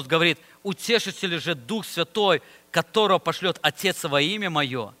 Христос говорит, «Утешитель же Дух Святой, которого пошлет Отец во имя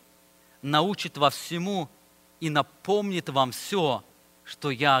Мое, научит во всему и напомнит вам все, что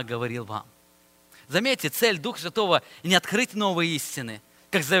Я говорил вам». Заметьте, цель Духа Святого не открыть новые истины,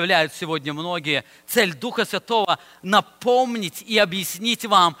 как заявляют сегодня многие. Цель Духа Святого – напомнить и объяснить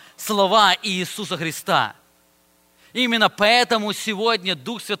вам слова Иисуса Христа. Именно поэтому сегодня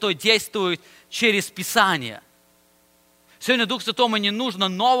Дух Святой действует через Писание. Сегодня Духу Святому не нужно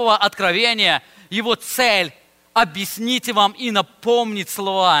нового откровения. Его цель – объяснить вам и напомнить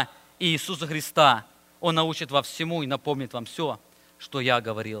слова Иисуса Христа. Он научит вас всему и напомнит вам все, что я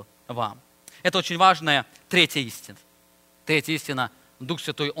говорил вам. Это очень важная третья истина. Третья истина – Дух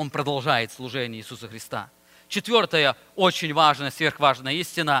Святой, Он продолжает служение Иисуса Христа. Четвертая, очень важная, сверхважная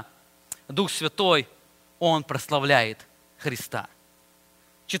истина. Дух Святой, Он прославляет Христа.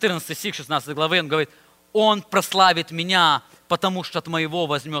 14 стих 16 главы, Он говорит, Он прославит меня, потому что от моего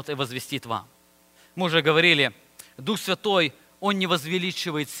возьмет и возвестит вам. Мы уже говорили, Дух Святой, Он не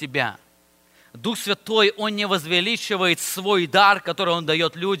возвеличивает себя. Дух Святой, Он не возвеличивает свой дар, который Он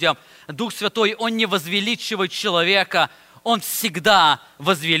дает людям. Дух Святой, Он не возвеличивает человека. Он всегда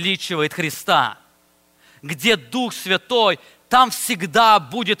возвеличивает Христа. Где Дух Святой, там всегда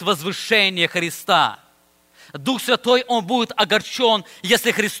будет возвышение Христа. Дух Святой, Он будет огорчен, если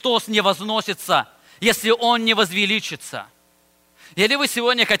Христос не возносится, если Он не возвеличится. Если вы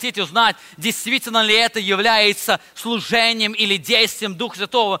сегодня хотите узнать, действительно ли это является служением или действием Духа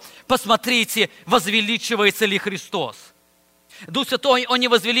Святого, посмотрите, возвеличивается ли Христос. Дух Святой, Он не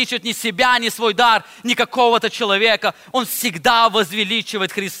возвеличивает ни себя, ни свой дар, ни какого-то человека. Он всегда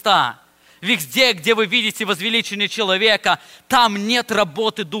возвеличивает Христа. Везде, где вы видите возвеличение человека, там нет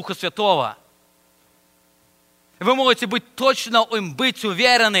работы Духа Святого. Вы можете быть точно быть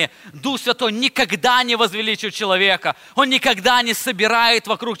уверены, Дух Святой никогда не возвеличивает человека. Он никогда не собирает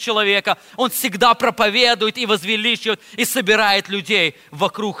вокруг человека. Он всегда проповедует и возвеличивает, и собирает людей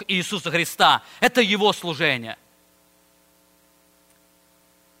вокруг Иисуса Христа. Это Его служение.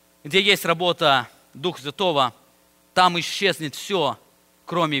 Где есть работа Духа Святого, там исчезнет все,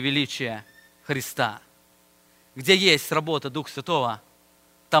 кроме величия Христа. Где есть работа Духа Святого,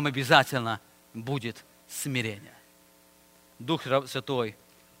 там обязательно будет смирение. Дух Святой,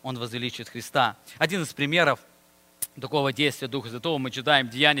 Он возвеличивает Христа. Один из примеров такого действия Духа Святого мы читаем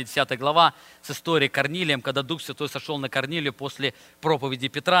Деяния 10 глава с историей Корнилием, когда Дух Святой сошел на Корнилию после проповеди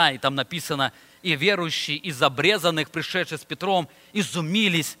Петра, и там написано, и верующие из обрезанных, пришедшие с Петром,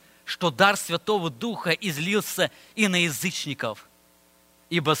 изумились, что дар Святого Духа излился и на язычников,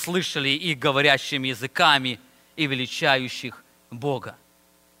 ибо слышали их говорящими языками и величающих Бога.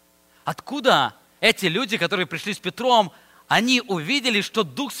 Откуда эти люди, которые пришли с Петром, они увидели, что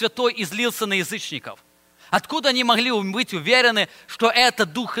Дух Святой излился на язычников? Откуда они могли быть уверены, что это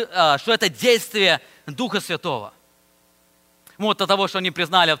действие Духа Святого? Вот от того, что они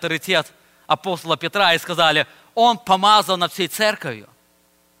признали авторитет апостола Петра и сказали, он помазал над всей церковью.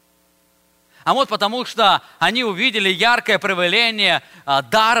 А вот потому, что они увидели яркое проявление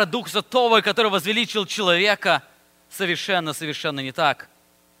дара Духа Святого, который возвеличил человека, совершенно не так.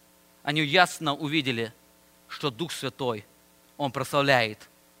 они ясно увидели, что Дух Святой, Он прославляет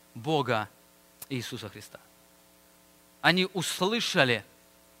Бога Иисуса Христа. Они услышали,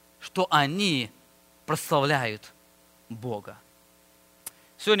 что они прославляют Бога.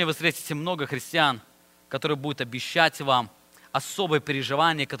 Сегодня вы встретите много христиан, которые будут обещать вам особое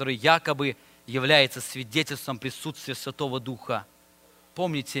переживание, которое якобы является свидетельством присутствия Святого Духа.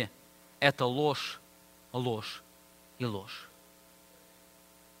 Помните, это ложь, ложь и ложь.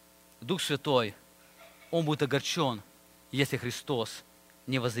 Дух Святой, Он будет огорчен, если Христос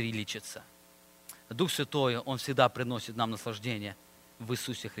не возвеличится. Дух Святой, Он всегда приносит нам наслаждение в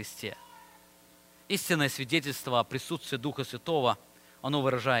Иисусе Христе. Истинное свидетельство о присутствии Духа Святого, оно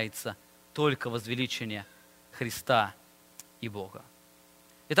выражается только в возвеличении Христа и Бога.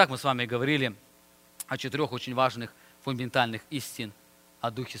 Итак, мы с вами говорили о 4 очень важных фундаментальных истин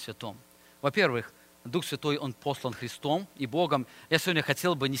о Духе Святом. Во-первых, Дух Святой, Он послан Христом и Богом. Я сегодня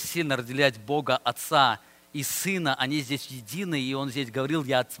хотел бы не сильно разделять Бога Отца и Сына. Они здесь едины, и Он здесь говорил: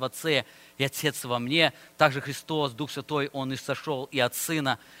 «Я в Отце, и Отец во мне». Также Христос, Дух Святой, Он и сошел и от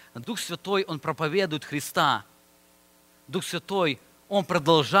Сына. Дух Святой, Он проповедует Христа. Дух Святой, Он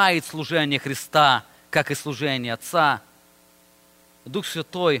продолжает служение Христа, как и служение Отца. Дух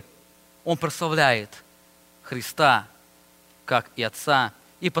Святой, Он прославляет Христа, как и Отца.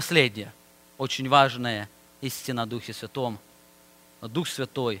 И последнее, очень важная истина о Духе Святом. Дух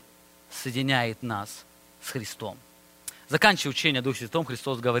Святой соединяет нас с Христом. Заканчивая учение о Духе Святом,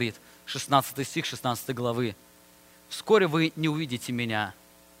 Христос говорит, 16 стих 16 главы: «Вскоре вы не увидите Меня,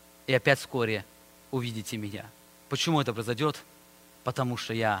 и опять вскоре увидите Меня». Почему это произойдет? Потому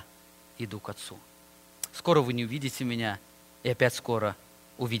что Я иду к Отцу. Скоро вы не увидите Меня, и опять скоро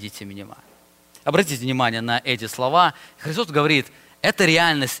увидите Меня. Обратите внимание на эти слова. Христос говорит, эта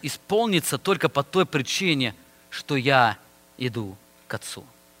реальность исполнится только по той причине, что Я иду к Отцу.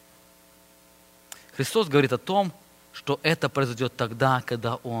 Христос говорит о том, что это произойдет тогда,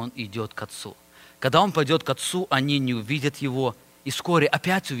 когда Он идет к Отцу. Когда Он пойдет к Отцу, они не увидят Его, и вскоре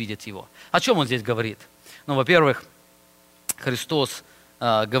опять увидят Его. О чем Он здесь говорит? Ну, во-первых, Христос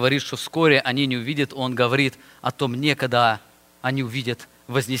говорит, что вскоре они не увидят. Он говорит о том дне, когда они увидят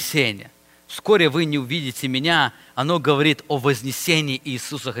вознесение. Вскоре вы не увидите Меня, оно говорит о вознесении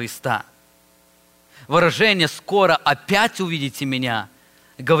Иисуса Христа. Выражение «скоро опять увидите Меня»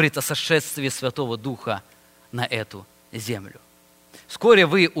 говорит о сошествии Святого Духа на эту землю. Вскоре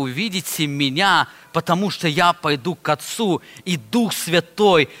вы увидите Меня, потому что Я пойду к Отцу, и Дух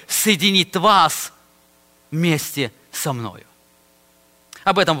Святой соединит вас вместе со мною.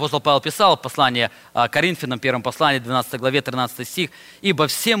 Об этом апостол Павел писал в послании Коринфянам, 1 послании, 12 главе, 13 стих. «Ибо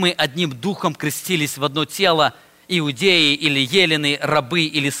все мы одним духом крестились в одно тело, иудеи или елены, рабы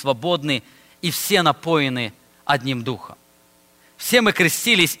или свободны, и все напоены одним духом». Все мы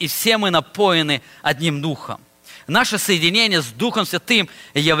крестились, и все мы напоены одним духом. Наше соединение с Духом Святым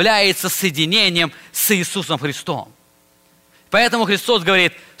является соединением с Иисусом Христом. Поэтому Христос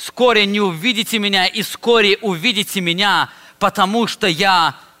говорит, «Вскоре не увидите Меня, и вскоре увидите Меня, потому что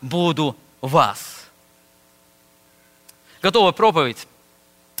Я буду вас». Готовая проповедь.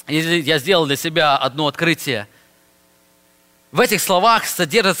 Я сделал для себя одно открытие. В этих словах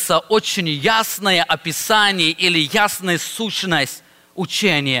содержится очень ясное описание или ясная сущность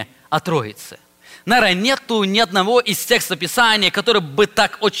учения о Троице. Наверное, нету ни одного из текстов Писания, который бы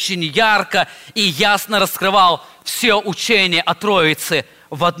так очень ярко и ясно раскрывал все учение о Троице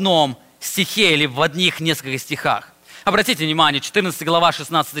в одном стихе или в одних нескольких стихах. Обратите внимание, 14 глава,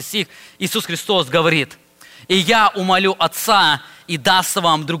 16 стих, Иисус Христос говорит, «И Я умолю Отца, и даст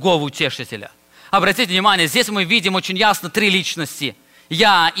вам другого утешителя». Обратите внимание, здесь мы видим очень ясно 3 личности.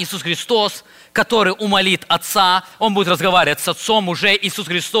 Я, Иисус Христос, который умолит Отца, Он будет разговаривать с Отцом, уже Иисус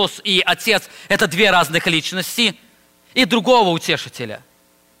Христос и Отец – это 2 разных личности, и другого утешителя.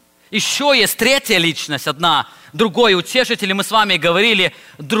 Еще есть 3-я личность, одна, другой утешитель, и мы с вами говорили,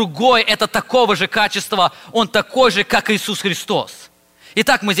 другой – это такого же качества, он такой же, как Иисус Христос.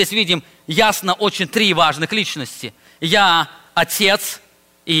 Итак, мы здесь видим ясно очень 3 важных личности. Я, Отец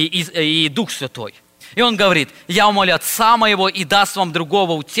и Дух Святой. И Он говорит, «Я умолю Отца Моего и даст вам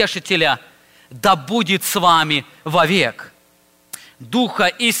другого утешителя, да будет с вами вовек». Духа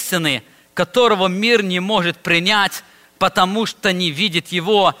истины, которого мир не может принять, потому что не видит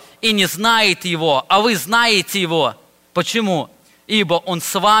Его и не знает Его, а вы знаете Его. Почему? Ибо Он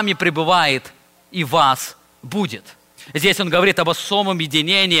с вами пребывает и вас будет. Здесь Он говорит об особом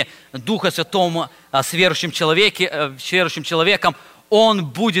единении Духа Святого с верующим человеком. Он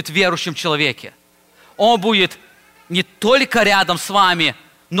будет в верующем человеке. Он будет не только рядом с вами,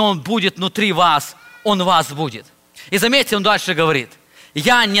 но Он будет внутри вас. Он вас будет. И заметьте, Он дальше говорит,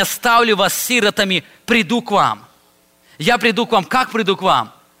 я не оставлю вас сиротами, приду к вам. Я приду к вам. Как приду к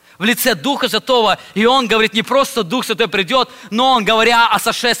вам? В лице Духа Святого. И Он говорит, не просто Дух Святой придет, но Он, говоря о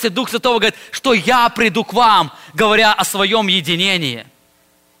сошествии Духа Святого, говорит, что я приду к вам, говоря о своем единении.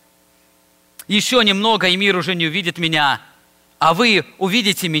 Еще немного, и мир уже не увидит меня, а вы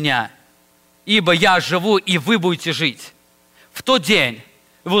увидите меня, ибо я живу, и вы будете жить. В тот день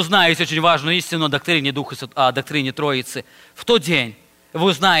вы узнаете очень важную истину о доктрине Троицы. В тот день вы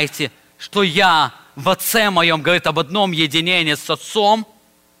узнаете, что я в Отце моем, говорит об одном единении с Отцом,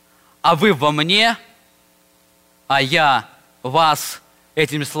 а вы во мне, а я вас.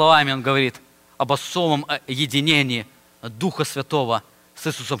 Этими словами он говорит об особом единении Духа Святого с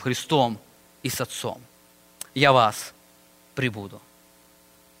Иисусом Христом и с Отцом. Я вас прибуду.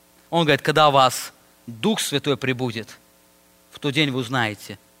 Он говорит, когда у вас Дух Святой прибудет, в тот день вы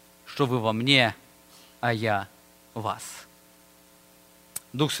узнаете, что вы во мне, а я в вас.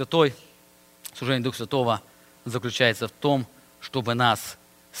 Дух Святой, служение Духа Святого заключается в том, чтобы нас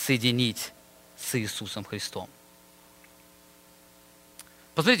соединить с Иисусом Христом.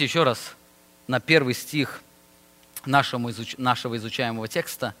 Посмотрите еще раз на первый стих нашего изучаемого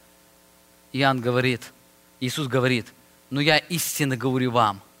текста. Иисус говорит, но я истинно говорю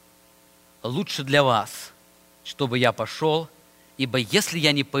вам, лучше для вас, чтобы я пошел, ибо если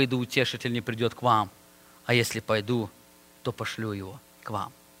я не пойду, утешитель не придет к вам, а если пойду, то пошлю его к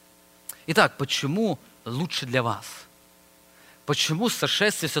вам. Итак, почему лучше для вас? Почему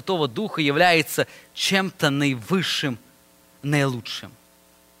сошествие Святого Духа является чем-то наивысшим, наилучшим?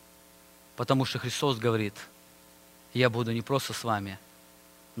 Потому что Христос говорит, я буду не просто с вами,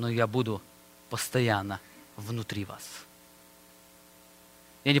 но я буду постоянно внутри вас.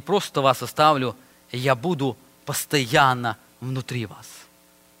 Я не просто вас оставлю, я буду постоянно внутри вас.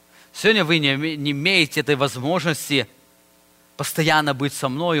 Сегодня вы не имеете этой возможности постоянно быть со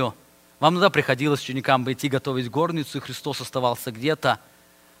мною. Вам иногда приходилось ученикам идти готовить горницу, и Христос оставался где-то.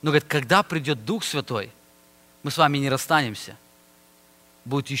 Но говорит, когда придет Дух Святой, мы с вами не расстанемся.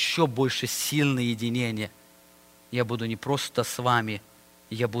 Будет еще больше сильное единение. Я буду не просто с вами,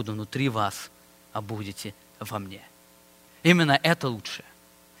 я буду внутри вас, а будете во мне. Именно это лучшее.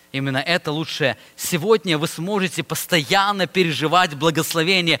 Именно это лучшее. Сегодня вы сможете постоянно переживать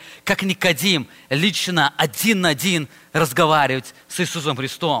благословение, как Никодим, лично один на один разговаривать с Иисусом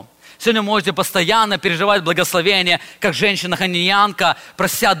Христом. Сегодня можете постоянно переживать благословение, как женщина-хананеянка,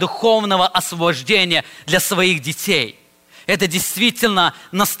 прося духовного освобождения для своих детей. Это действительно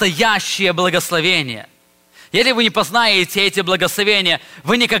настоящее благословение. Если вы не познаете эти благословения,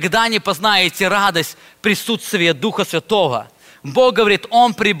 вы никогда не познаете радость присутствия Духа Святого. Бог говорит,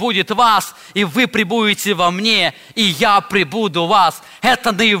 Он прибудет в вас, и вы прибудете во мне, и я прибуду в вас.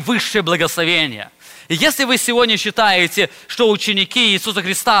 Это наивысшее благословение. И если вы сегодня считаете, что ученики Иисуса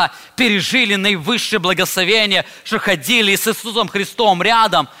Христа пережили наивысшее благословение, что ходили с Иисусом Христом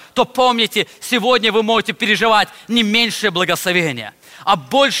рядом, то помните, сегодня вы можете переживать не меньшее благословение, а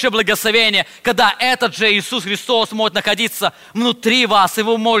большее благословение, когда этот же Иисус Христос может находиться внутри вас, и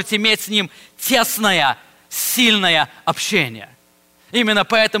вы можете иметь с Ним тесное, сильное общение. Именно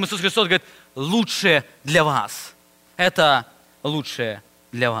поэтому Иисус Христос говорит, лучшее для вас. Это лучшее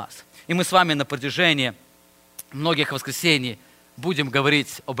для вас. И мы с вами на протяжении многих воскресений будем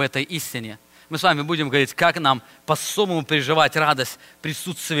говорить об этой истине. Мы с вами будем говорить, как нам по-особому переживать радость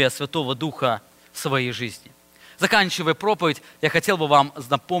присутствия Святого Духа в своей жизни. Заканчивая проповедь, я хотел бы вам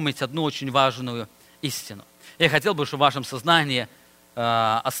напомнить одну очень важную истину. Я хотел бы, чтобы в вашем сознании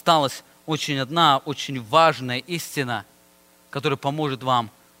осталась одна очень важная истина, которая поможет вам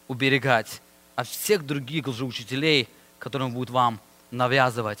уберегать от всех других лжеучителей, которые будут вам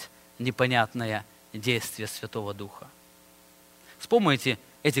навязывать непонятное действие Святого Духа. Вспомните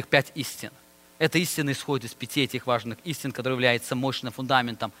этих 5 истин. Эта истина исходит из 5 этих важных истин, которые являются мощным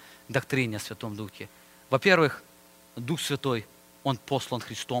фундаментом доктрины о Святом Духе. Во-первых, Дух Святой, Он послан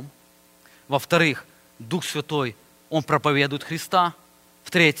Христом. Во-вторых, Дух Святой, Он проповедует Христа.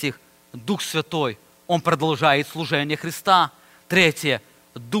 В-третьих, Дух Святой, Он продолжает служение Христа. Третье,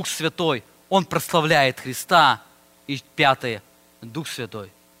 Дух Святой, Он прославляет Христа. И пятое, Дух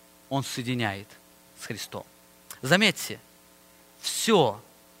Святой, Он соединяет с Христом. Заметьте, все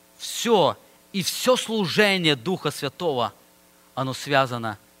служение Духа Святого, оно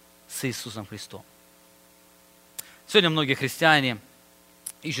связано с Иисусом Христом. Сегодня многие христиане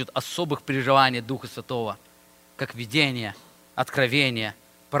ищут особых переживаний Духа Святого, как видение, откровение,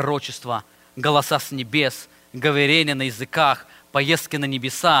 пророчество, голоса с небес, говорение на языках, поездки на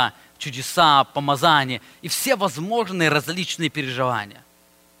небеса, чудеса, помазания и все возможные различные переживания.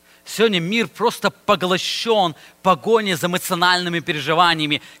 Сегодня мир просто поглощен погоней за эмоциональными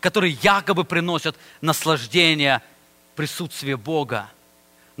переживаниями, которые якобы приносят наслаждение присутствия Бога,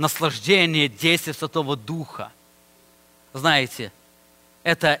 наслаждение действия Святого Духа. Знаете,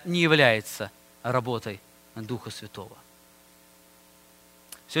 это не является работой Духа Святого.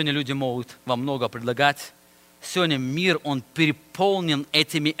 Сегодня люди могут вам много предлагать. Сегодня мир, он переполнен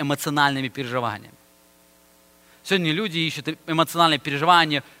этими эмоциональными переживаниями. Сегодня люди ищут эмоциональные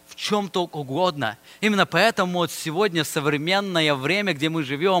переживания в чем-то угодно. Именно поэтому вот сегодня в современное время, где мы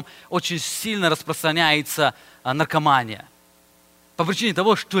живем, очень сильно распространяется наркомания. По причине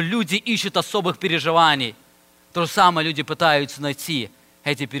того, что люди ищут особых переживаний. То же самое люди пытаются найти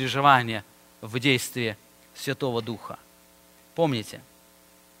эти переживания в действии Святого Духа. Помните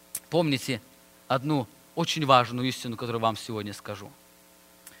одну очень важную истину, которую вам сегодня скажу.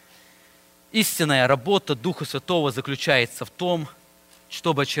 Истинная работа Духа Святого заключается в том,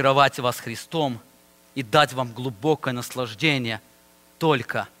 чтобы очаровать вас Христом и дать вам глубокое наслаждение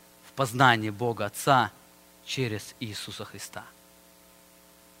только в познании Бога Отца через Иисуса Христа.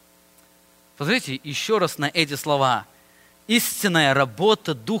 Посмотрите еще раз на эти слова. Истинная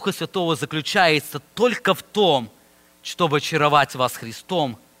работа Духа Святого заключается только в том, чтобы очаровать вас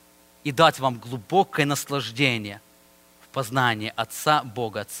Христом и дать вам глубокое наслаждение в познании Отца,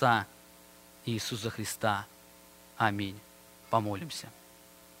 Бога Отца, Иисуса Христа. Аминь. Помолимся.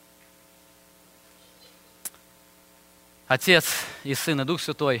 Отец и Сын и Дух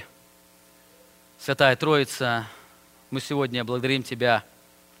Святой, Святая Троица, мы сегодня благодарим Тебя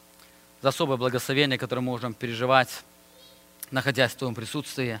за особое благословение, которое мы можем переживать, находясь в Твоем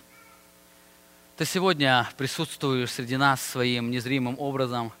присутствии. Ты сегодня присутствуешь среди нас своим незримым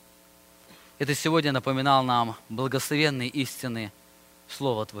образом, и Ты сегодня напоминал нам благословенные истины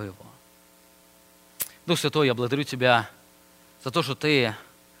Слова Твоего. Дух Святой, я благодарю Тебя за то, что Ты,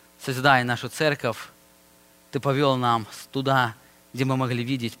 созидая нашу церковь, Ты повел нам туда, где мы могли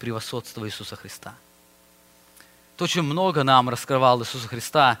видеть превосходство Иисуса Христа. То, очень много нам раскрывал Иисуса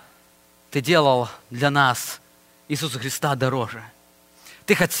Христа, Ты делал для нас Иисуса Христа дороже.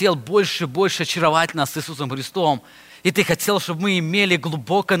 Ты хотел больше и больше очаровать нас с Иисусом Христом, и Ты хотел, чтобы мы имели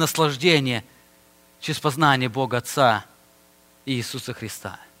глубокое наслаждение через познание Бога Отца и Иисуса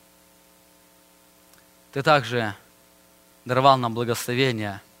Христа. Ты также даровал нам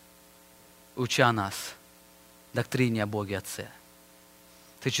благословение, уча нас доктрине о Боге Отце.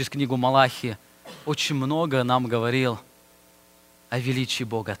 Ты через книгу Малахи очень много нам говорил о величии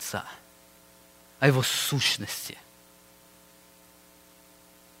Бога Отца, о Его сущности,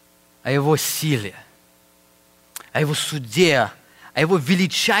 о Его силе, о Его суде, о Его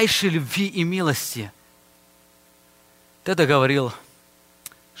величайшей любви и милости. Ты это говорил,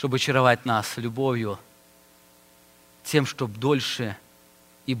 чтобы очаровать нас любовью, тем, что дольше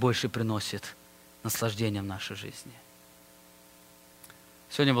и больше приносит наслаждение в нашей жизни.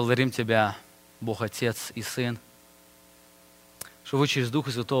 Сегодня благодарим Тебя, Бог Отец и Сын, что Вы через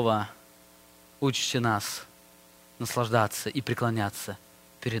Духа Святого учите нас наслаждаться и преклоняться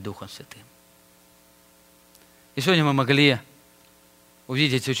перед Духом Святым. И сегодня мы могли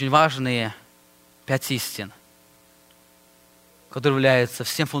увидеть очень важные 5 истин, которые являются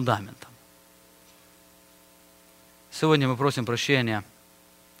всем фундаментом. Сегодня мы просим прощения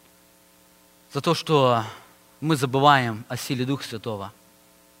за то, что мы забываем о силе Духа Святого,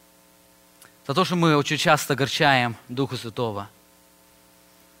 за то, что мы очень часто огорчаем Духа Святого,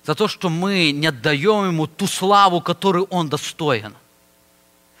 за то, что мы не отдаем Ему ту славу, которую Он достоин,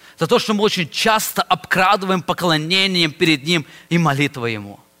 за то, что мы очень часто обкрадываем поклонением перед Ним и молитвой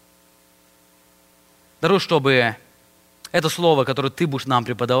Ему. Даруй, чтобы это слово, которое Ты будешь нам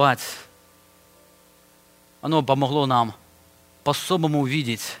преподавать, оно помогло нам по-особому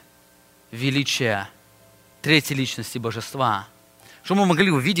увидеть величие Третьей Личности Божества, чтобы мы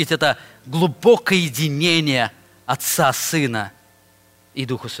могли увидеть это глубокое единение Отца, Сына и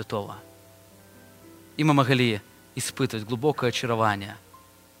Духа Святого. И мы могли испытывать глубокое очарование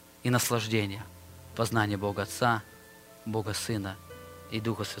и наслаждение познания Бога Отца, Бога Сына и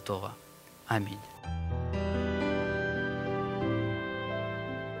Духа Святого. Аминь.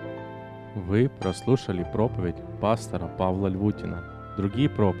 Вы прослушали проповедь пастора Павла Львутина. Другие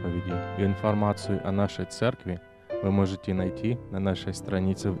проповеди и информацию о нашей церкви вы можете найти на нашей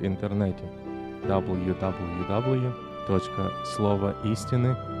странице в интернете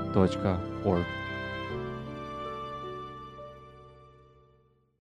www.slovoistины.org.